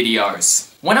Cube videos.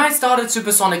 When I started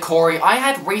SuperSonicCorey, I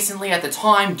had recently at the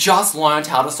time just learned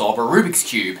how to solve a Rubik's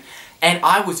Cube, and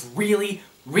I was really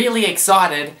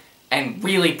excited and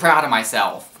really proud of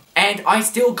myself. And I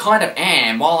still kind of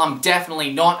am. While I'm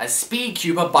definitely not a speed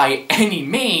cuber by any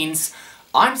means,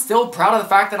 I'm still proud of the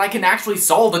fact that I can actually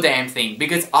solve the damn thing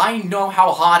because I know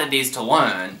how hard it is to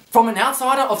learn. From an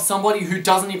outsider of somebody who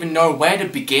doesn't even know where to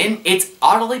begin, it's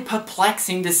utterly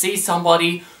perplexing to see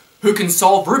somebody who can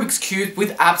solve Rubik's Cube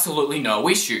with absolutely no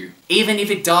issue, even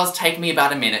if it does take me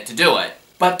about a minute to do it.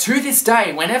 But to this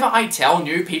day, whenever I tell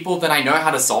new people that I know how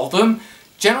to solve them,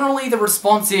 generally the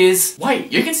response is,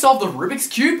 wait, you can solve the Rubik's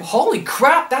Cube? Holy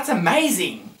crap, that's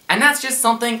amazing! And that's just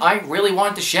something I really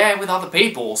wanted to share with other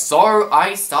people, so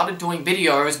I started doing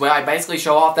videos where I basically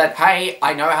show off that, hey,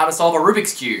 I know how to solve a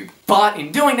Rubik's Cube. But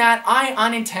in doing that, I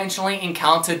unintentionally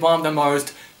encountered one of the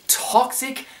most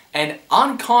toxic and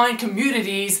unkind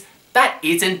communities that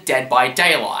isn't Dead by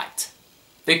Daylight.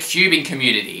 The cubing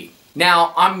community.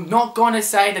 Now, I'm not going to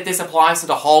say that this applies to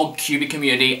the whole cubing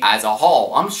community as a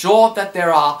whole. I'm sure that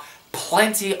there are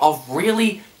plenty of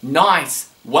really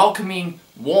nice, welcoming,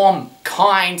 warm,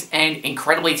 kind, and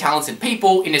incredibly talented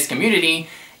people in this community,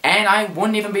 and I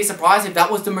wouldn't even be surprised if that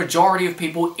was the majority of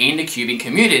people in the cubing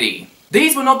community.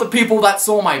 These were not the people that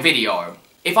saw my video.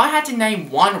 If I had to name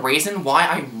one reason why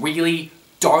I really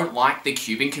don't like the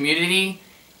cubing community,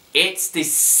 it's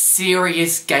this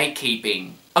serious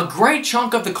gatekeeping. A great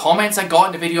chunk of the comments I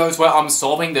got in the videos where I'm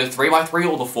solving the 3x3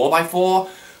 or the 4x4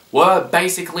 were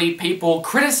basically people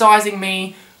criticizing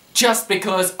me just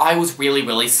because I was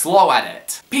really slow at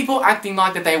it. People acting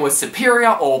like that they were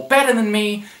superior or better than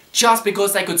me just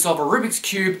because they could solve a Rubik's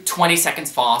Cube 20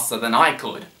 seconds faster than I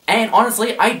could. And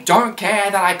honestly, I don't care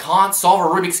that I can't solve a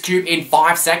Rubik's Cube in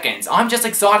 5 seconds. I'm just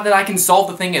excited that I can solve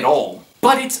the thing at all.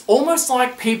 But it's almost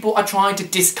like people are trying to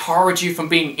discourage you from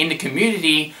being in the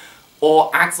community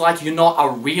or act like you're not a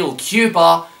real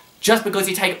cuber just because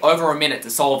you take over a minute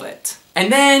to solve it.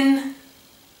 And then,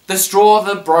 the straw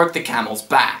that broke the camel's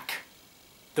back.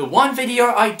 The one video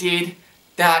I did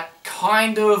that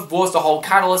kind of was the whole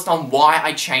catalyst on why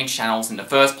I changed channels in the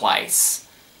first place.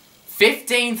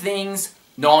 15 things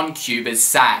non-cubers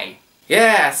say.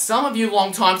 Yeah, some of you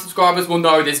long-time subscribers will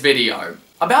know this video.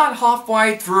 About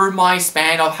halfway through my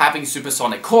span of having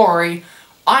SuperSonicCorey,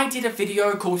 I did a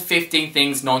video called 15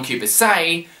 Things Non-Cubers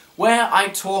Say, where I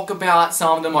talk about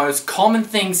some of the most common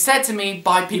things said to me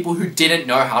by people who didn't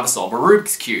know how to solve a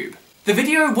Rubik's Cube. The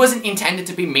video wasn't intended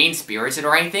to be mean-spirited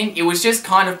or anything, it was just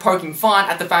kind of poking fun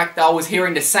at the fact that I was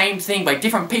hearing the same thing by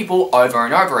different people over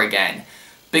and over again.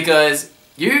 Because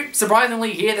you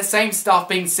surprisingly hear the same stuff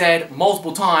being said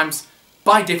multiple times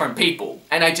by different people,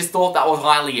 and I just thought that was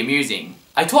highly amusing.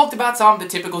 I talked about some of the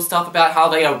typical stuff about how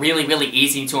they are really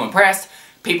easy to impress,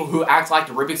 people who act like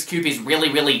the Rubik's Cube is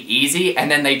really easy and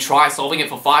then they try solving it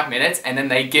for 5 minutes and then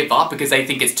they give up because they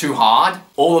think it's too hard.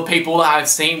 All the people that I've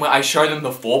seen where I show them the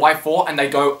 4x4 and they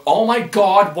go, oh my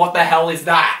god, what the hell is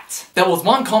that? There was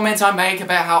one comment I made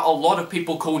about how a lot of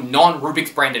people call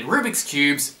non-Rubik's branded Rubik's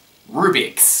Cubes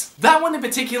Rubik's. That one in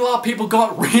particular, people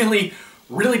got really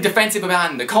defensive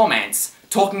about in the comments,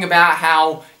 talking about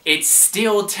how it's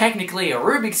still technically a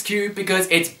Rubik's Cube because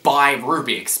it's by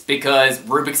Rubik's, because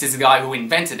Rubik's is the guy who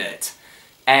invented it.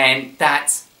 And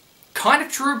that's kind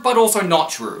of true, but also not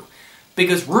true.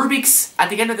 Because Rubik's, at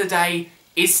the end of the day,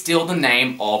 is still the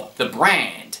name of the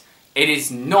brand. It is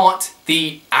not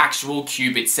the actual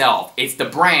cube itself, it's the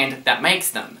brand that makes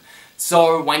them.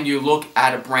 So when you look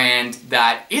at a brand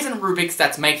that isn't Rubik's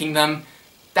that's making them,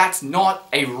 that's not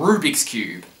a Rubik's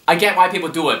Cube. I get why people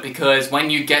do it, because when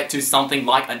you get to something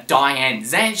like a Diane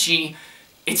Zanchi,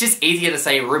 it's just easier to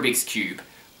say Rubik's Cube.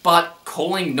 But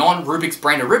calling non-Rubik's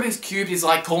brand a Rubik's Cube is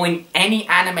like calling any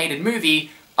animated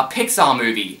movie a Pixar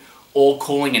movie, or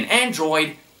calling an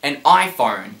Android an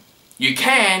iPhone. You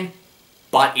can,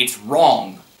 but it's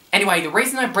wrong. Anyway, the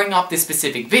reason I bring up this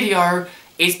specific video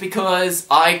is because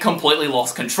I completely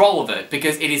lost control of it,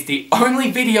 because it is the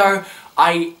only video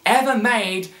I ever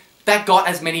made that got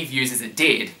as many views as it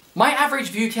did. My average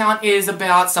view count is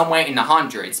about somewhere in the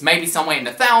hundreds, maybe somewhere in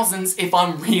the thousands if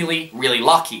I'm really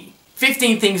lucky.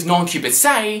 15 Things Non-Cubers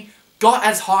Say got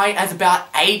as high as about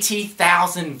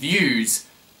 80,000 views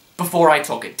before I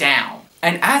took it down.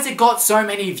 And as it got so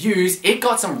many views, it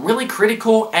got some really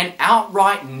critical and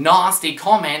outright nasty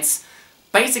comments,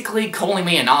 basically calling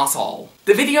me an asshole.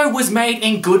 The video was made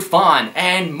in good fun,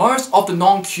 and most of the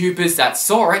non-cubers that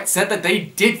saw it said that they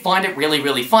did find it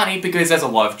really funny because there's a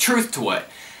lot of truth to it.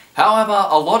 However,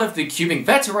 a lot of the cubing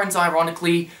veterans,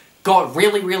 ironically, got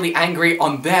really angry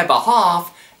on their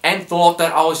behalf and thought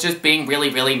that I was just being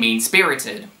really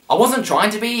mean-spirited. I wasn't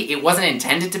trying to be, it wasn't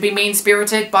intended to be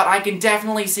mean-spirited, but I can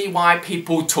definitely see why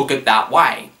people took it that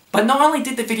way. But not only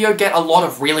did the video get a lot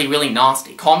of really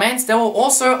nasty comments, there were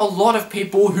also a lot of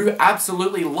people who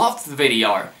absolutely loved the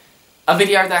video. A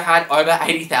video that had over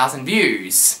 80,000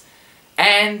 views.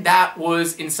 And that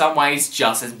was in some ways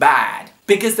just as bad.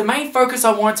 Because the main focus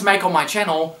I wanted to make on my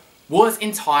channel was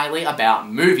entirely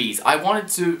about movies. I wanted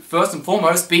to, first and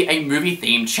foremost, be a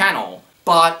movie-themed channel.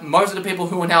 But most of the people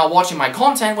who are now watching my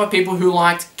content were people who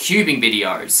liked cubing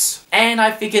videos. And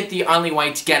I figured the only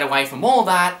way to get away from all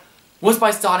that was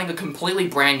by starting a completely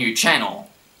brand new channel.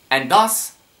 And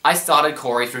thus, I started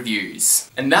Corey's Reviews.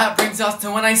 And that brings us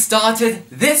to when I started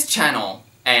this channel.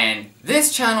 And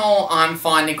this channel I'm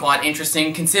finding quite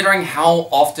interesting considering how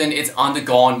often it's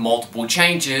undergone multiple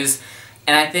changes,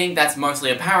 and I think that's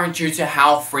mostly apparent due to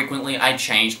how frequently I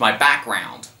changed my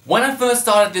background. When I first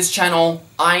started this channel,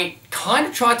 I kind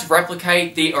of tried to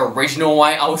replicate the original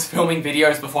way I was filming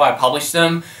videos before I published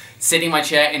them, sitting my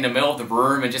chair in the middle of the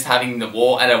room and just having the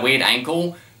wall at a weird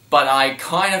angle, but I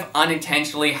kind of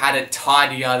unintentionally had it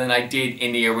tidier than I did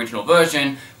in the original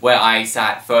version, where I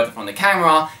sat further from the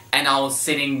camera and I was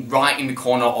sitting right in the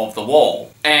corner of the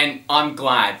wall. And I'm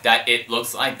glad that it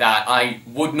looks like that. I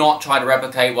would not try to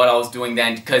replicate what I was doing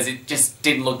then because it just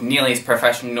didn't look nearly as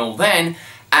professional then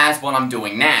as what I'm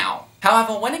doing now.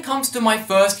 However, when it comes to my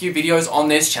first few videos on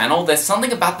this channel, there's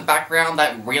something about the background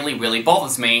that really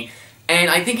bothers me, and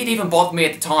I think it even bothered me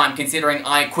at the time considering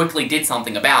I quickly did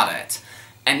something about it.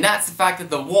 And that's the fact that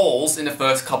the walls in the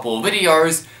first couple of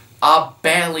videos are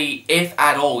barely, if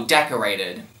at all,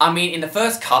 decorated. I mean, in the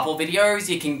first couple videos,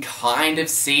 you can kind of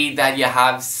see that you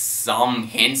have some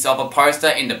hints of a poster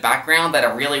in the background that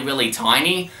are really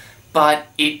tiny, but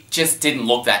it just didn't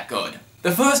look that good.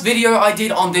 The first video I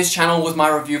did on this channel was my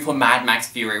review for Mad Max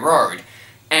Fury Road,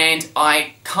 and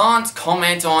I can't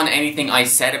comment on anything I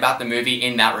said about the movie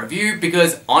in that review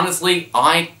because, honestly,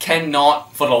 I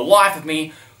cannot, for the life of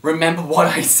me, remember what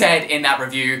I said in that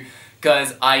review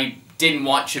because I didn't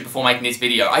watch it before making this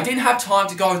video. I didn't have time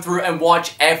to go through and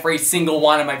watch every single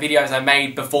one of my videos I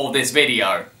made before this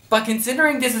video. But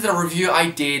considering this is a review I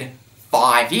did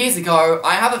 5 years ago,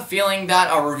 I have a feeling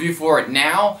that a review for it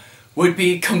now would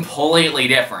be completely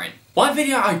different. One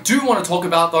video I do want to talk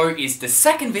about though is the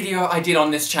second video I did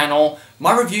on this channel,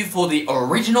 my review for the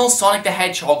original Sonic the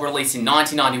Hedgehog released in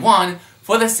 1991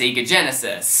 for the Sega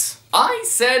Genesis. I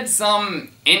said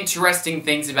some interesting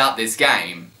things about this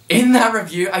game. In that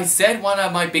review, I said one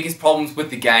of my biggest problems with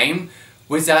the game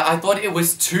was that I thought it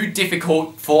was too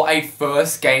difficult for a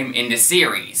first game in the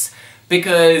series.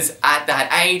 Because at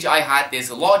that age, I had this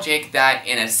logic that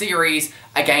in a series,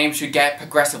 a game should get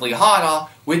progressively harder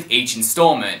with each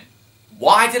installment.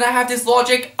 Why did I have this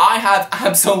logic? I have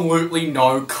absolutely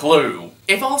no clue.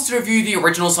 If I was to review the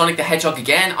original Sonic the Hedgehog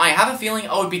again, I have a feeling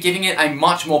I would be giving it a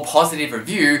much more positive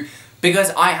review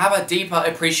because I have a deeper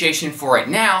appreciation for it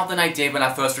now than I did when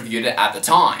I first reviewed it at the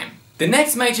time. The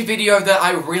next major video that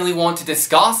I really want to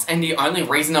discuss, and the only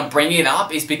reason I'm bringing it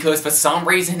up is because for some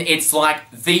reason it's like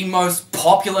the most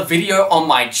popular video on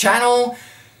my channel,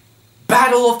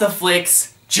 Battle of the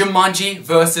Flicks, Jumanji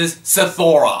vs.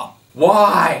 Zathura.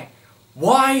 Why?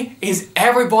 Why is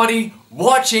everybody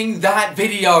watching that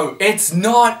video? It's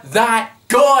not that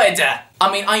good!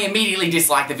 I mean, I immediately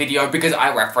disliked the video because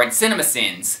I referenced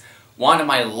CinemaSins, one of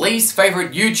my least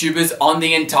favorite YouTubers on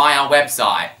the entire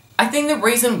website. I think the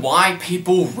reason why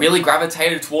people really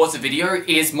gravitated towards the video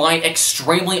is my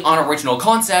extremely unoriginal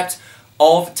concept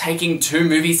of taking two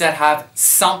movies that have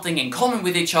something in common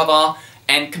with each other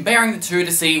and comparing the two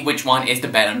to see which one is the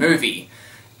better movie.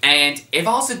 And if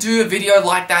I was to do a video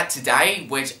like that today,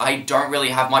 which I don't really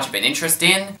have much of an interest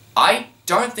in, I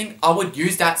don't think I would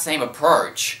use that same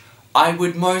approach. I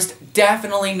would most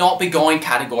definitely not be going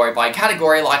category by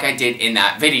category like I did in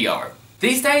that video.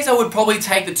 These days I would probably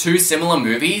take the two similar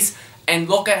movies and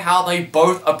look at how they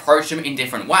both approach them in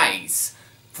different ways.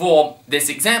 For this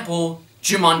example,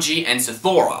 Jumanji and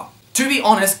Zathura. To be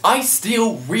honest, I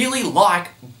still really like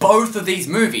both of these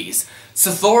movies.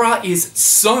 Zathura is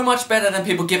so much better than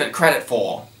people give it credit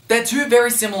for. They're two very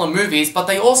similar movies, but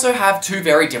they also have two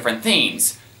very different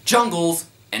themes, jungles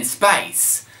and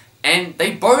space. and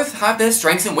they both have their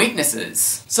strengths and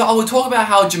weaknesses. So I will talk about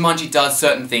how Jumanji does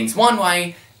certain things one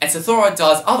way, and Zathura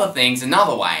does other things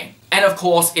another way. And of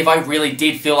course, if I really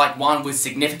did feel like one was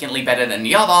significantly better than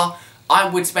the other, I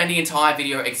would spend the entire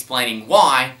video explaining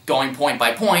why, going point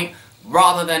by point,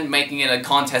 rather than making it a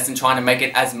contest and trying to make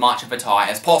it as much of a tie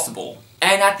as possible.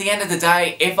 And at the end of the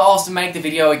day, if I was to make the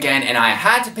video again and I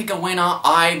had to pick a winner,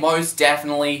 I most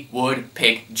definitely would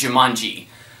pick Jumanji.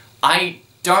 I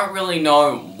don't really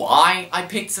know why I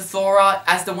picked Zathura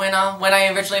as the winner when I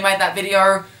originally made that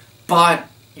video, but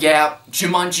yeah,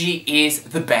 Jumanji is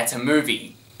the better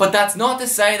movie. But that's not to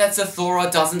say that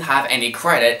Zathura doesn't have any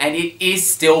credit, and it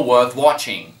is still worth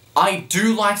watching. I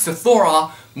do like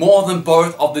Zathura more than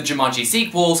both of the Jumanji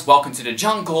sequels, Welcome to the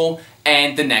Jungle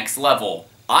and The Next Level.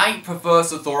 I prefer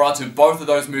Zathura to both of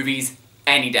those movies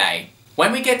any day.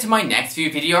 When we get to my next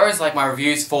few videos, like my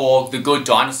reviews for The Good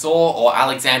Dinosaur or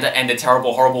Alexander and the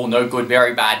Terrible, Horrible, No Good,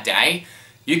 Very Bad Day,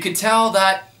 you could tell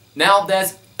that now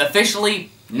there's officially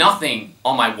nothing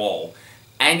on my wall.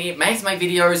 And it makes my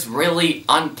videos really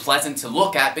unpleasant to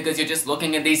look at because you're just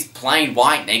looking at these plain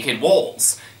white naked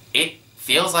walls. It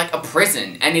feels like a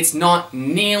prison, and it's not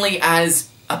nearly as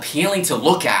appealing to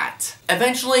look at.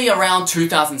 Eventually, around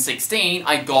 2016,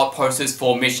 I got posters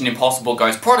for Mission Impossible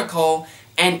Ghost Protocol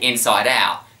and Inside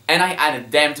Out, and I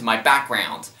added them to my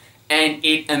background. And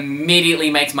it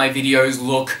immediately makes my videos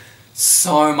look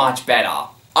so much better.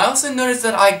 I also noticed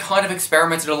that I kind of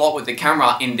experimented a lot with the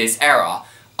camera in this era.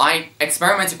 I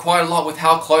experimented quite a lot with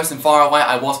how close and far away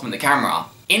I was from the camera.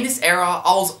 In this era,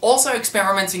 I was also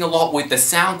experimenting a lot with the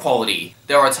sound quality.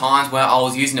 There were times where I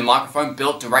was using a microphone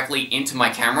built directly into my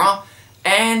camera,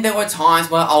 and there were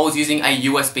times where I was using a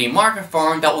USB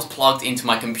microphone that was plugged into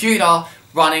my computer,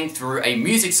 running through a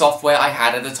music software I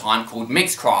had at the time called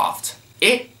Mixcraft.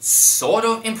 It sort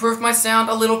of improved my sound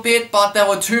a little bit, but there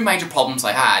were two major problems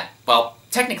I had. Well,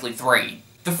 technically three.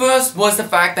 The first was the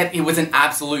fact that it was an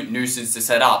absolute nuisance to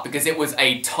set up because it was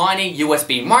a tiny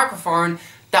USB microphone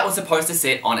that was supposed to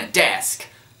sit on a desk,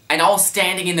 and I was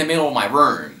standing in the middle of my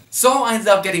room. So I ended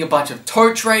up getting a bunch of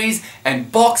tote trays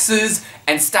and boxes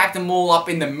and stacked them all up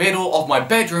in the middle of my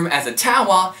bedroom as a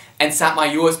tower and sat my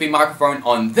USB microphone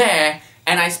on there,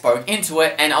 and I spoke into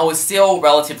it, and I was still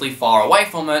relatively far away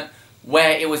from it,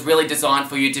 where it was really designed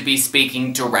for you to be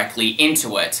speaking directly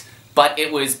into it, but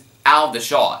it was out of the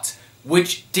shot,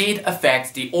 which did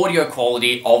affect the audio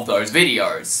quality of those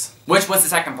videos. Which was the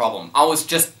second problem. I was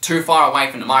just too far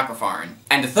away from the microphone.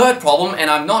 And the third problem, and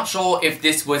I'm not sure if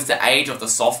this was the age of the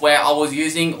software I was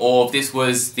using or if this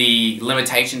was the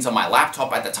limitations on my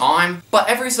laptop at the time, but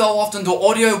every so often the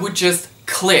audio would just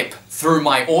clip through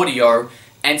my audio,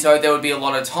 and so there would be a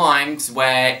lot of times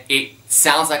where it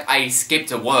sounds like I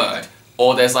skipped a word,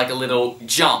 or there's like a little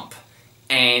jump,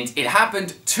 and it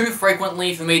happened too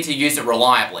frequently for me to use it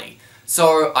reliably.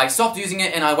 So I stopped using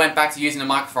it and I went back to using a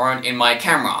microphone in my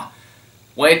camera,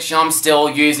 which I'm still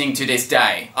using to this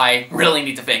day. I really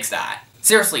need to fix that.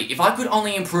 Seriously, if I could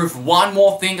only improve one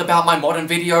more thing about my modern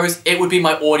videos, it would be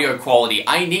my audio quality.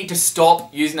 I need to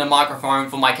stop using a microphone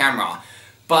for my camera.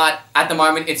 But at the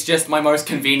moment, it's just my most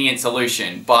convenient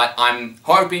solution. But I'm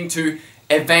hoping to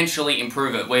eventually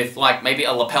improve it with like maybe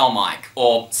a lapel mic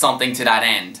or something to that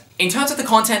end. In terms of the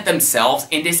content themselves,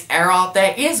 in this era,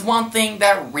 there is one thing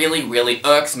that really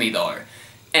irks me though.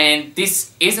 And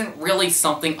this isn't really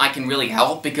something I can really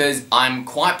help because I'm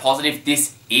quite positive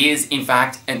this is in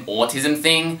fact an autism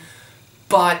thing.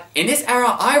 But in this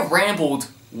era, I rambled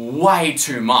way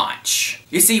too much.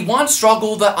 You see, one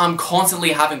struggle that I'm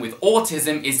constantly having with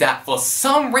autism is that for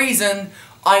some reason,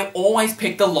 I always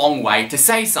pick the long way to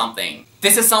say something.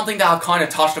 This is something that I've kind of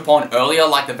touched upon earlier,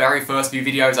 like the very first few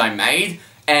videos I made,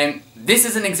 and this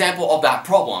is an example of that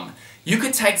problem. You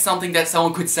could take something that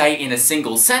someone could say in a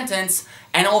single sentence,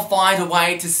 and I'll find a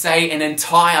way to say an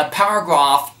entire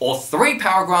paragraph or 3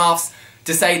 paragraphs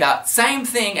to say that same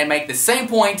thing and make the same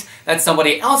point that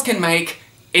somebody else can make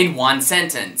in one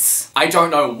sentence. I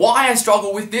don't know why I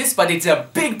struggle with this, but it's a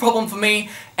big problem for me,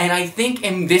 and I think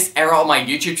in this era of my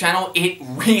YouTube channel, it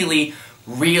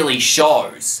really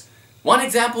shows. One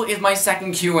example is my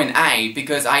second Q&A,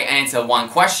 because I answer one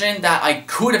question that I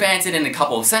could have answered in a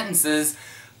couple of sentences,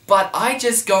 but I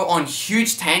just go on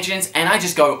huge tangents and I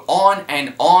just go on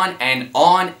and on and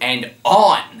on and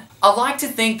on. I like to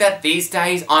think that these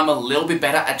days I'm a little bit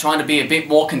better at trying to be a bit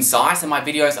more concise, and my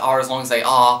videos are as long as they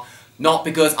are, not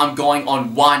because I'm going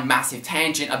on one massive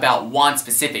tangent about one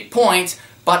specific point,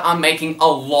 but I'm making a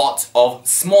lot of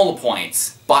smaller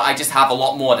points, but I just have a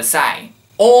lot more to say.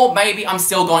 Or maybe I'm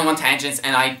still going on tangents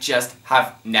and I just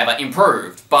have never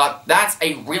improved. But that's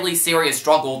a really serious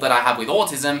struggle that I have with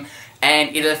autism,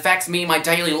 and it affects me in my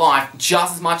daily life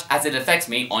just as much as it affects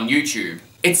me on YouTube.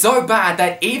 It's so bad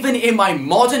that even in my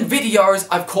modern videos,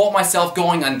 I've caught myself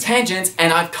going on tangents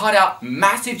and I've cut out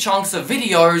massive chunks of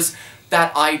videos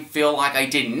that I feel like I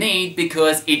didn't need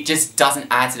because it just doesn't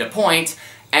add to the point,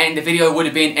 and the video would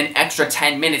have been an extra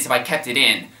 10 minutes if I kept it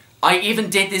in. I even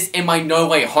did this in my No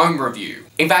Way Home review.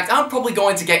 In fact, I'm probably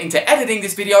going to get into editing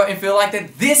this video and feel like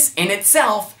that this in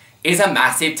itself is a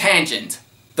massive tangent.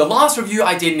 The last review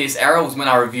I did in this era was when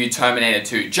I reviewed Terminator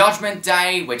 2 Judgment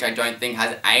Day, which I don't think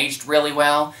has aged really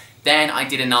well. Then I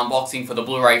did an unboxing for the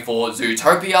Blu-ray for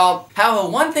Zootopia. However,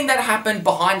 one thing that happened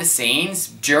behind the scenes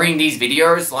during these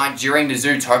videos, like during the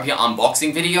Zootopia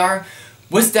unboxing video,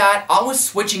 was that I was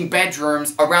switching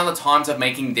bedrooms around the times of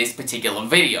making this particular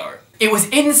video. It was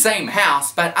in the same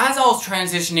house, but as I was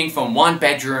transitioning from one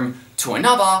bedroom to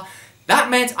another, that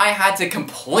meant I had to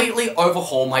completely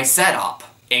overhaul my setup,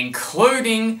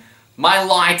 including my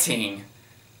lighting.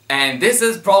 And this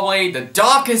is probably the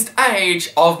darkest age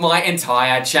of my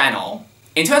entire channel.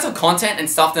 In terms of content and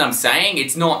stuff that I'm saying,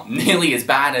 it's not nearly as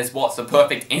bad as What's the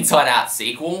Perfect Inside Out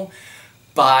sequel,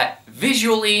 but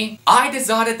visually, I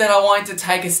decided that I wanted to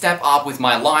take a step up with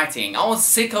my lighting. I was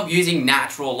sick of using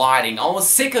natural lighting, I was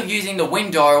sick of using the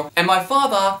window, and my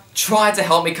father tried to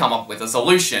help me come up with a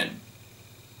solution.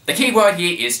 The key word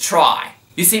here is try.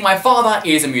 You see, my father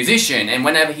is a musician, and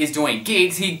whenever he's doing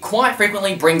gigs, he quite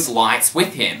frequently brings lights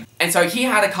with him. And so he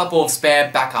had a couple of spare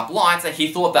backup lights that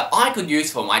he thought that I could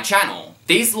use for my channel.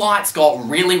 These lights got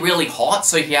really hot,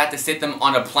 so he had to sit them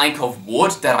on a plank of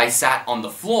wood that I sat on the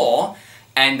floor,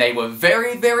 and they were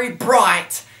very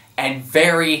bright and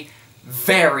very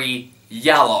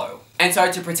yellow. And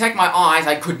so to protect my eyes,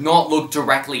 I could not look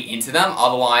directly into them,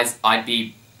 otherwise I'd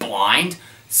be blind.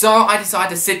 So I decided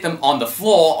to sit them on the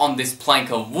floor on this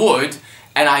plank of wood,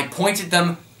 and I pointed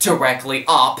them directly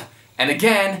up, and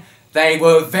again, they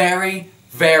were very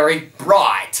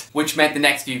bright, which meant the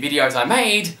next few videos I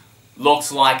made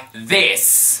looks like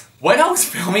this. When I was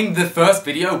filming the first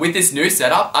video with this new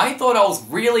setup, I thought I was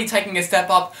really taking a step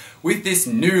up with this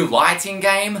new lighting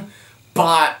game,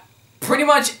 but pretty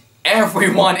much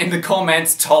everyone in the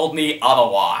comments told me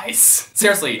otherwise.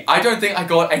 Seriously, I don't think I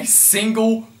got a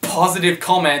single positive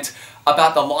comment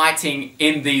about the lighting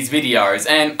in these videos,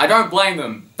 and I don't blame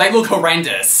them. They look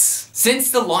horrendous.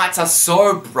 Since the lights are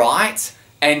so bright,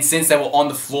 and since they were on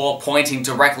the floor pointing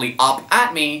directly up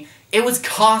at me, it was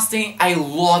casting a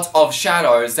lot of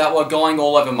shadows that were going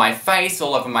all over my face,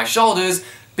 all over my shoulders,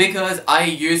 because I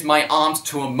used my arms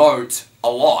to emote a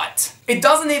lot. It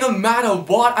doesn't even matter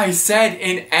what I said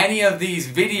in any of these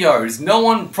videos. No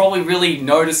one probably really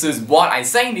notices what I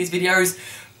say in these videos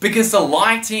because the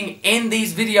lighting in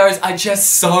these videos are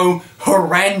just so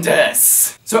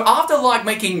horrendous. So after like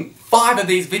making 5 of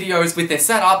these videos with this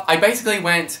setup, I basically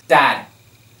went, Dad,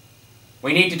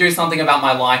 we need to do something about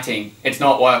my lighting. It's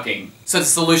not working. So the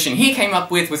solution he came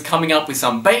up with was coming up with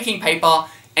some baking paper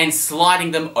and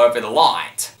sliding them over the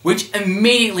light, which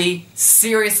immediately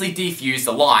seriously diffused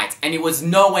the light, and it was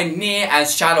nowhere near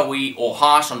as shadowy or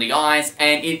harsh on the eyes,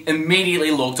 and it immediately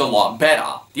looked a lot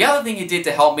better. The other thing he did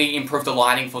to help me improve the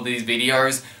lighting for these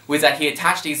videos was that he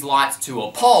attached these lights to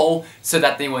a pole so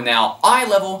that they were now eye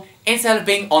level instead of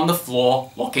being on the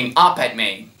floor looking up at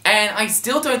me. And I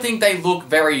still don't think they look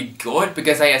very good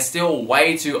because they are still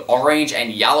way too orange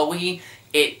and yellowy.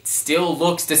 It still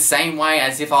looks the same way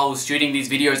as if I was shooting these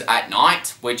videos at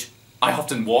night, which I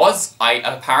often was. I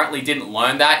apparently didn't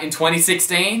learn that in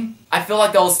 2016. I feel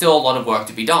like there was still a lot of work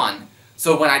to be done.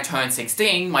 So when I turned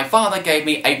 16, my father gave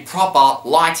me a proper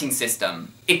lighting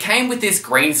system. It came with this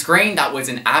green screen that was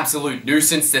an absolute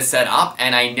nuisance to set up,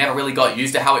 and I never really got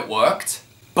used to how it worked.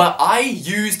 But I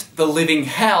used the living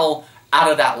hell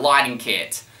out of that lighting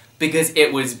kit because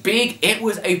it was big. It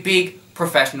was a big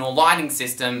professional lighting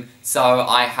system, so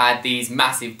I had these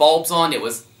massive bulbs on. It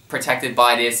was protected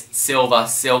by this silver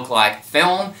silk-like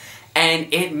film,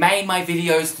 and it made my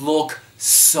videos look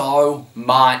so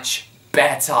much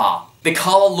better. The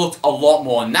colour looked a lot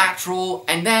more natural,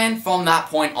 and then from that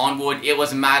point onward, it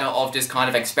was a matter of just kind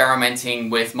of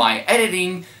experimenting with my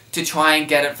editing to try and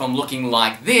get it from looking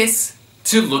like this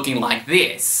to looking like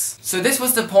this. So this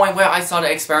was the point where I started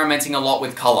experimenting a lot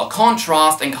with colour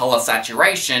contrast and colour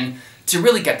saturation to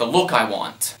really get the look I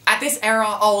want. At this era,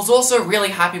 I was also really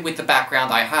happy with the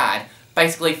background I had,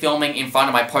 basically filming in front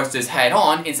of my posters head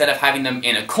on instead of having them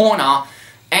in a corner,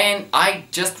 and I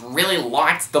just really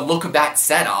liked the look of that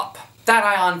setup. That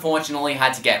I unfortunately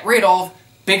had to get rid of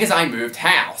because I moved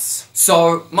house.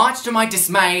 So, much to my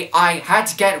dismay, I had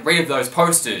to get rid of those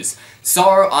posters. So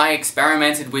I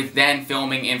experimented with then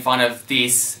filming in front of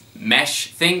this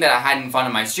mesh thing that I had in front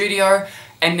of my studio,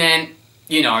 and then,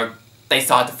 you know, they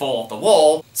started to fall off the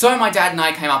wall. So my dad and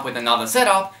I came up with another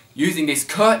setup using this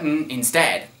curtain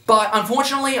instead. But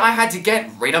unfortunately, I had to get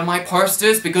rid of my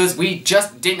posters because we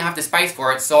just didn't have the space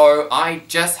for it, so I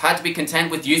just had to be content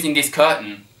with using this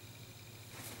curtain.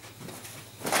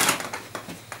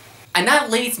 And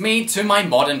that leads me to my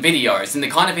modern videos and the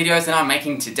kind of videos that I'm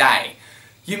making today.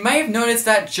 You may have noticed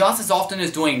that just as often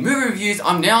as doing movie reviews,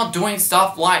 I'm now doing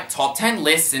stuff like top 10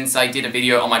 lists, since I did a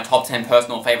video on my top 10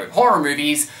 personal favourite horror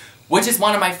movies, which is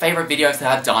one of my favourite videos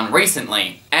that I've done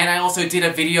recently. And I also did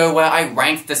a video where I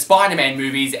ranked the Spider-Man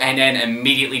movies and then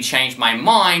immediately changed my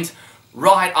mind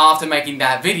right after making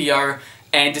that video,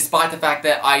 and despite the fact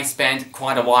that I spent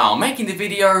quite a while making the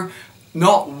video,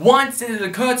 not once did it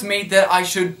occur to me that I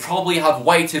should probably have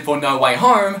waited for No Way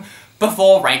Home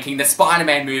before ranking the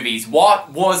Spider-Man movies.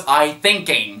 What was I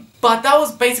thinking? But that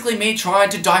was basically me trying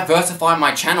to diversify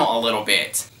my channel a little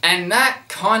bit. And that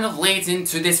kind of leads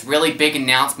into this really big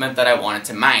announcement that I wanted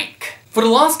to make. For the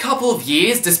last couple of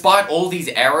years, despite all these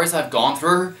errors I've gone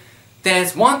through,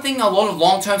 there's one thing a lot of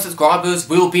long-term subscribers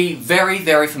will be very,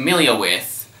 very familiar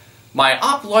with. My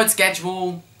upload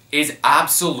schedule is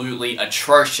absolutely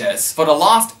atrocious. For the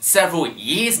last several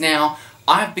years now,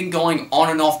 I've been going on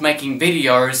and off making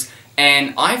videos,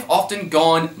 and I've often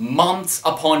gone months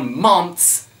upon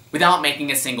months without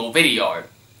making a single video.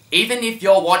 Even if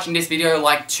you're watching this video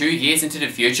like 2 years into the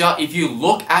future, if you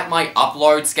look at my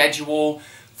upload schedule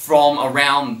from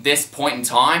around this point in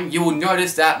time, you will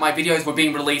notice that my videos were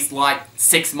being released like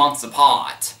 6 months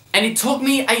apart. And it took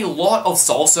me a lot of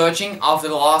soul searching after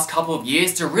the last couple of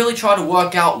years to really try to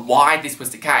work out why this was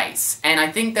the case, and I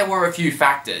think there were a few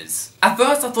factors. At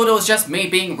first I thought it was just me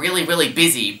being really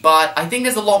busy, but I think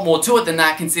there's a lot more to it than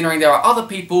that, considering there are other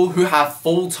people who have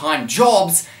full-time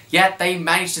jobs, yet they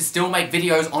manage to still make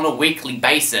videos on a weekly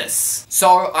basis.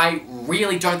 So I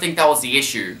really don't think that was the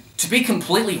issue. To be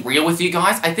completely real with you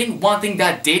guys, I think one thing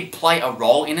that did play a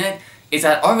role in it is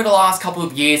that over the last couple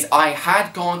of years, I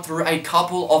had gone through a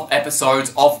couple of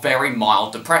episodes of very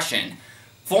mild depression.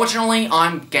 Fortunately,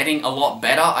 I'm getting a lot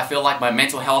better. I feel like my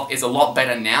mental health is a lot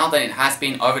better now than it has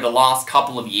been over the last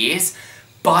couple of years.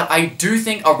 But I do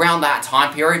think around that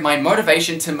time period, my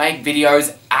motivation to make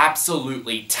videos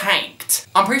absolutely tanked.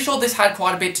 I'm pretty sure this had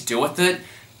quite a bit to do with it,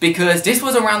 because this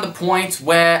was around the point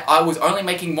where I was only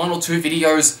making 1 or 2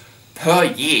 videos per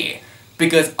year,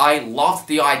 because I loved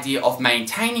the idea of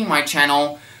maintaining my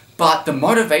channel, but the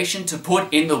motivation to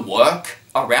put in the work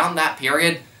around that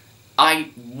period, I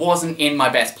wasn't in my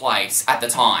best place at the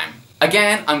time.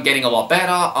 Again, I'm getting a lot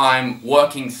better, I'm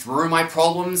working through my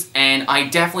problems, and I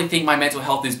definitely think my mental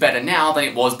health is better now than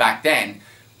it was back then,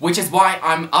 which is why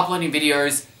I'm uploading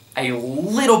videos a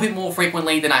little bit more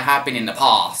frequently than I have been in the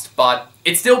past, but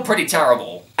it's still pretty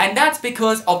terrible. And that's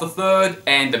because of the third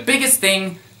and the biggest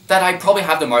thing that I probably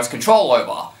have the most control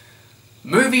over.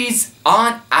 Movies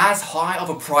aren't as high of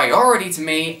a priority to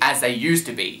me as they used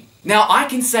to be. Now, I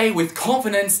can say with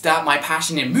confidence that my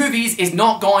passion in movies is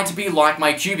not going to be like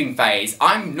my cubing phase.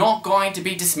 I'm not going to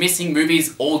be dismissing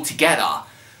movies altogether.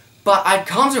 But I've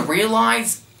come to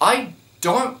realize I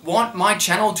don't want my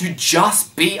channel to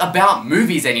just be about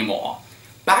movies anymore.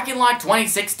 Back in like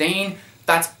 2016,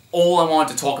 that's all I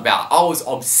wanted to talk about. I was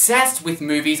obsessed with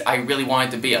movies, I really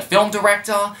wanted to be a film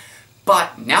director,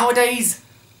 but nowadays,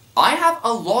 I have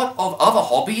a lot of other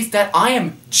hobbies that I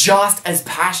am just as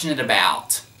passionate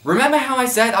about. Remember how I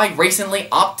said I recently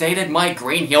updated my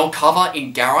Green Hill cover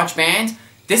in GarageBand?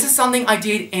 This is something I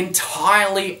did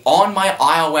entirely on my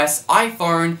iOS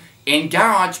iPhone in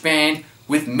GarageBand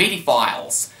with MIDI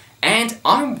files, and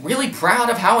I'm really proud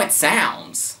of how it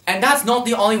sounds. And that's not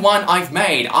the only one I've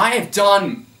made. I have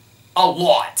done a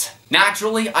lot.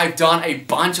 Naturally, I've done a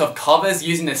bunch of covers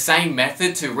using the same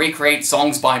method to recreate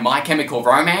songs by My Chemical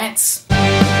Romance.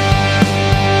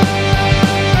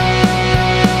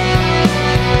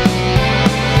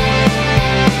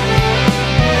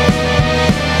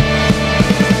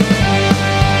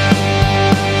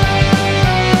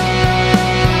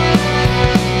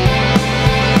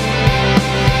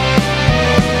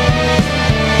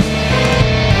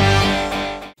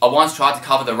 I once tried to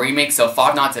cover the remix of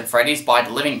Five Nights at Freddy's by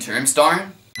The Living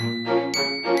Tombstone.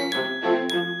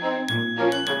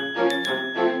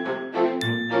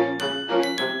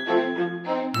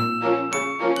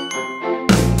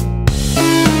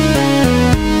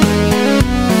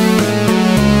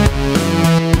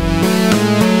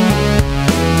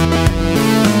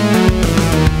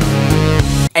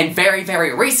 And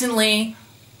very recently,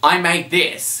 I made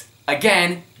this.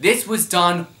 Again, this was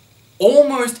done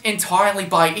almost entirely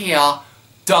by ear,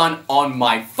 done on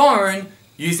my phone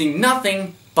using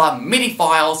nothing but MIDI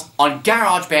files on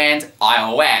GarageBand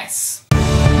iOS.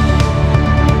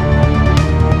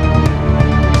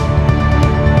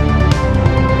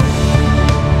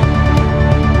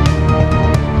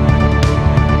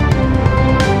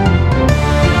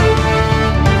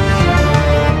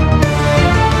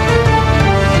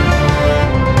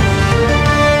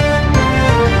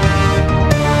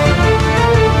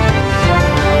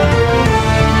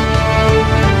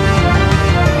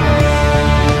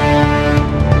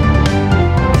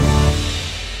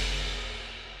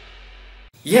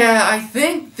 Yeah, I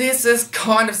think this is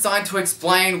kind of starting to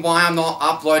explain why I'm not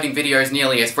uploading videos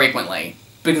nearly as frequently.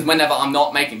 Because whenever I'm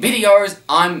not making videos,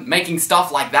 I'm making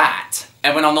stuff like that.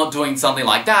 And when I'm not doing something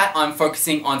like that, I'm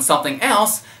focusing on something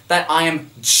else that I am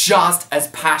just as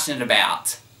passionate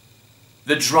about.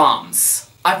 The drums.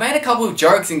 I've made a couple of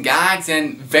jokes and gags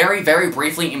and very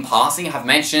briefly in passing have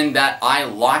mentioned that I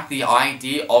like the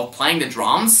idea of playing the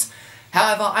drums.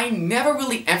 However, I never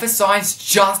really emphasized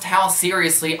just how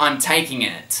seriously I'm taking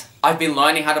it. I've been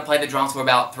learning how to play the drums for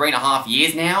about 3.5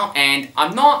 years now, and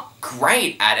I'm not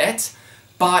great at it,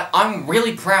 but I'm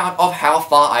really proud of how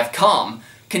far I've come,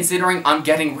 considering I'm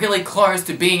getting really close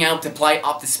to being able to play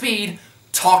up to speed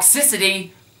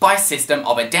Toxicity by System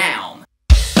of a Down.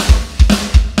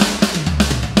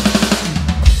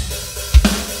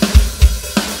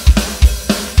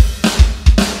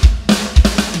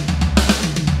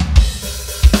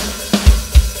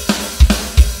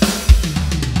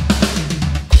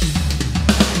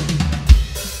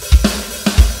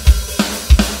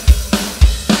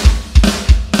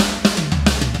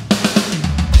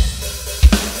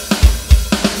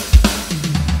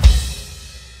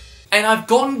 And I've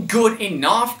gotten good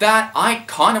enough that I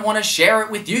kind of want to share it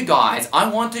with you guys.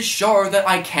 I want to show that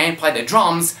I can play the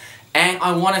drums, and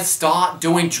I want to start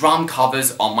doing drum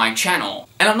covers on my channel.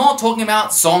 And I'm not talking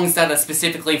about songs that are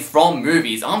specifically from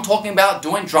movies, I'm talking about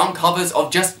doing drum covers of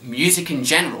just music in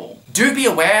general. Do be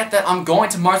aware that I'm going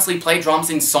to mostly play drums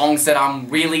in songs that I'm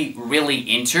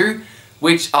really into,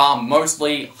 which are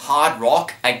mostly hard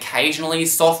rock, occasionally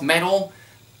soft metal,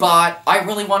 but I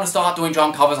really want to start doing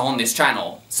drum covers on this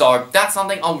channel, so that's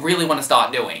something I really want to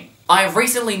start doing. I have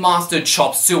recently mastered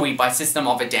Chop Suey by System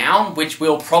of a Down, which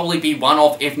will probably be one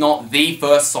of, if not the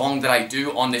first song that I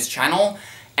do on this channel,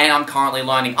 and I'm currently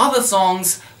learning other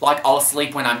songs, like I'll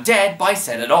Sleep When I'm Dead by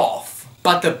Set It Off.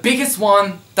 But the biggest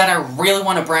one that I really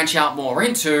want to branch out more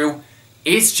into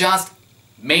is just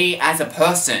me as a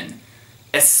person,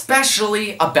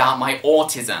 especially about my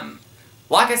autism.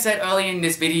 Like I said earlier in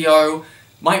this video,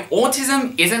 my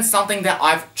autism isn't something that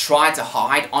I've tried to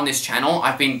hide on this channel.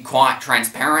 I've been quite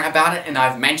transparent about it and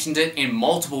I've mentioned it in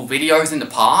multiple videos in the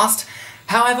past.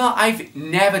 However, I've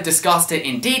never discussed it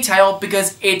in detail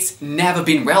because it's never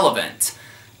been relevant.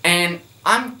 And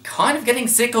I'm kind of getting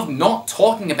sick of not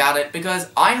talking about it because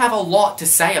I have a lot to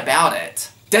say about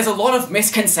it. There's a lot of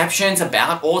misconceptions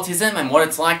about autism and what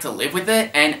it's like to live with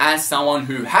it, and as someone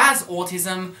who has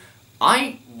autism,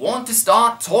 I want to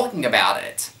start talking about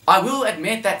it. I will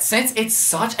admit that since it's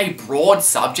such a broad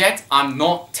subject, I'm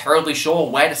not terribly sure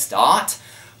where to start,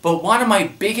 but one of my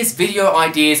biggest video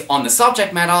ideas on the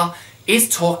subject matter is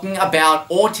talking about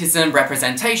autism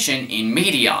representation in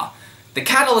media. The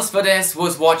catalyst for this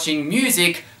was watching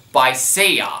Music by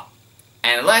Sia,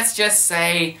 and let's just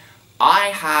say I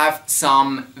have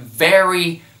some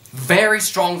very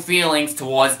strong feelings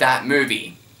towards that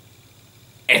movie.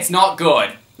 It's not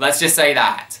good. Let's just say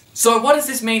that. So what does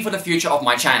this mean for the future of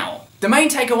my channel? The main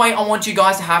takeaway I want you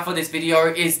guys to have for this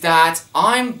video is that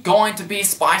I'm going to be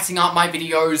spicing up my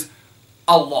videos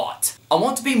a lot. I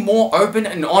want to be more open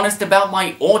and honest about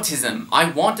my autism. I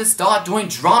want to start doing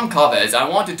drum covers. I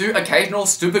want to do occasional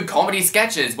stupid comedy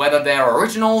sketches, whether they're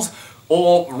originals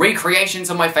or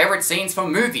recreations of my favorite scenes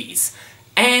from movies.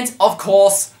 And of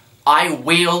course, I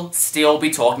will still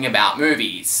be talking about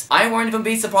movies. I won't even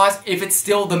be surprised if it's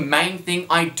still the main thing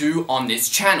I do on this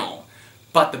channel.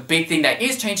 But the big thing that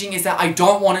is changing is that I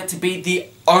don't want it to be the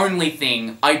only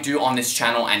thing I do on this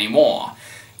channel anymore.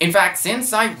 In fact,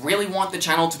 since I really want the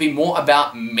channel to be more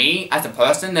about me as a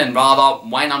person than rather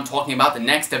when I'm talking about the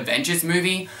next Avengers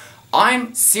movie,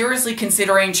 I'm seriously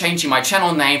considering changing my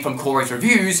channel name from Corey's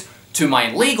Reviews to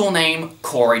my legal name,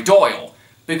 Corey Doyle.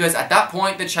 Because at that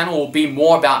point, the channel will be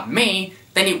more about me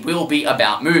than it will be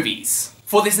about movies.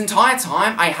 For this entire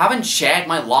time, I haven't shared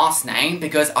my last name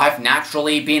because I've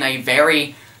naturally been a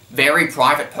very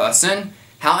private person.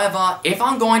 However, if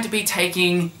I'm going to be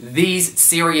taking these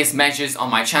serious measures on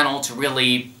my channel to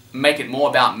really make it more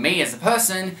about me as a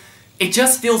person, it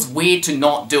just feels weird to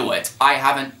not do it. I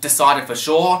haven't decided for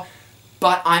sure,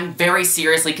 but I'm very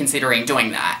seriously considering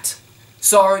doing that.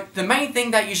 So the main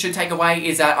thing that you should take away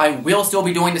is that I will still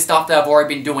be doing the stuff that I've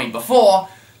already been doing before.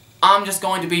 I'm just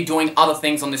going to be doing other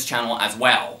things on this channel as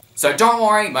well. So don't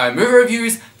worry, my movie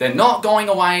reviews, they're not going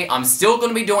away. I'm still going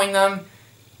to be doing them.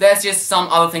 There's just some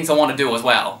other things I want to do as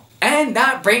well. And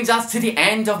that brings us to the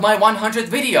end of my 100th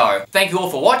video. Thank you all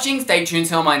for watching, stay tuned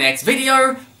till my next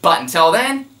video, but until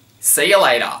then, see you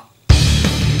later.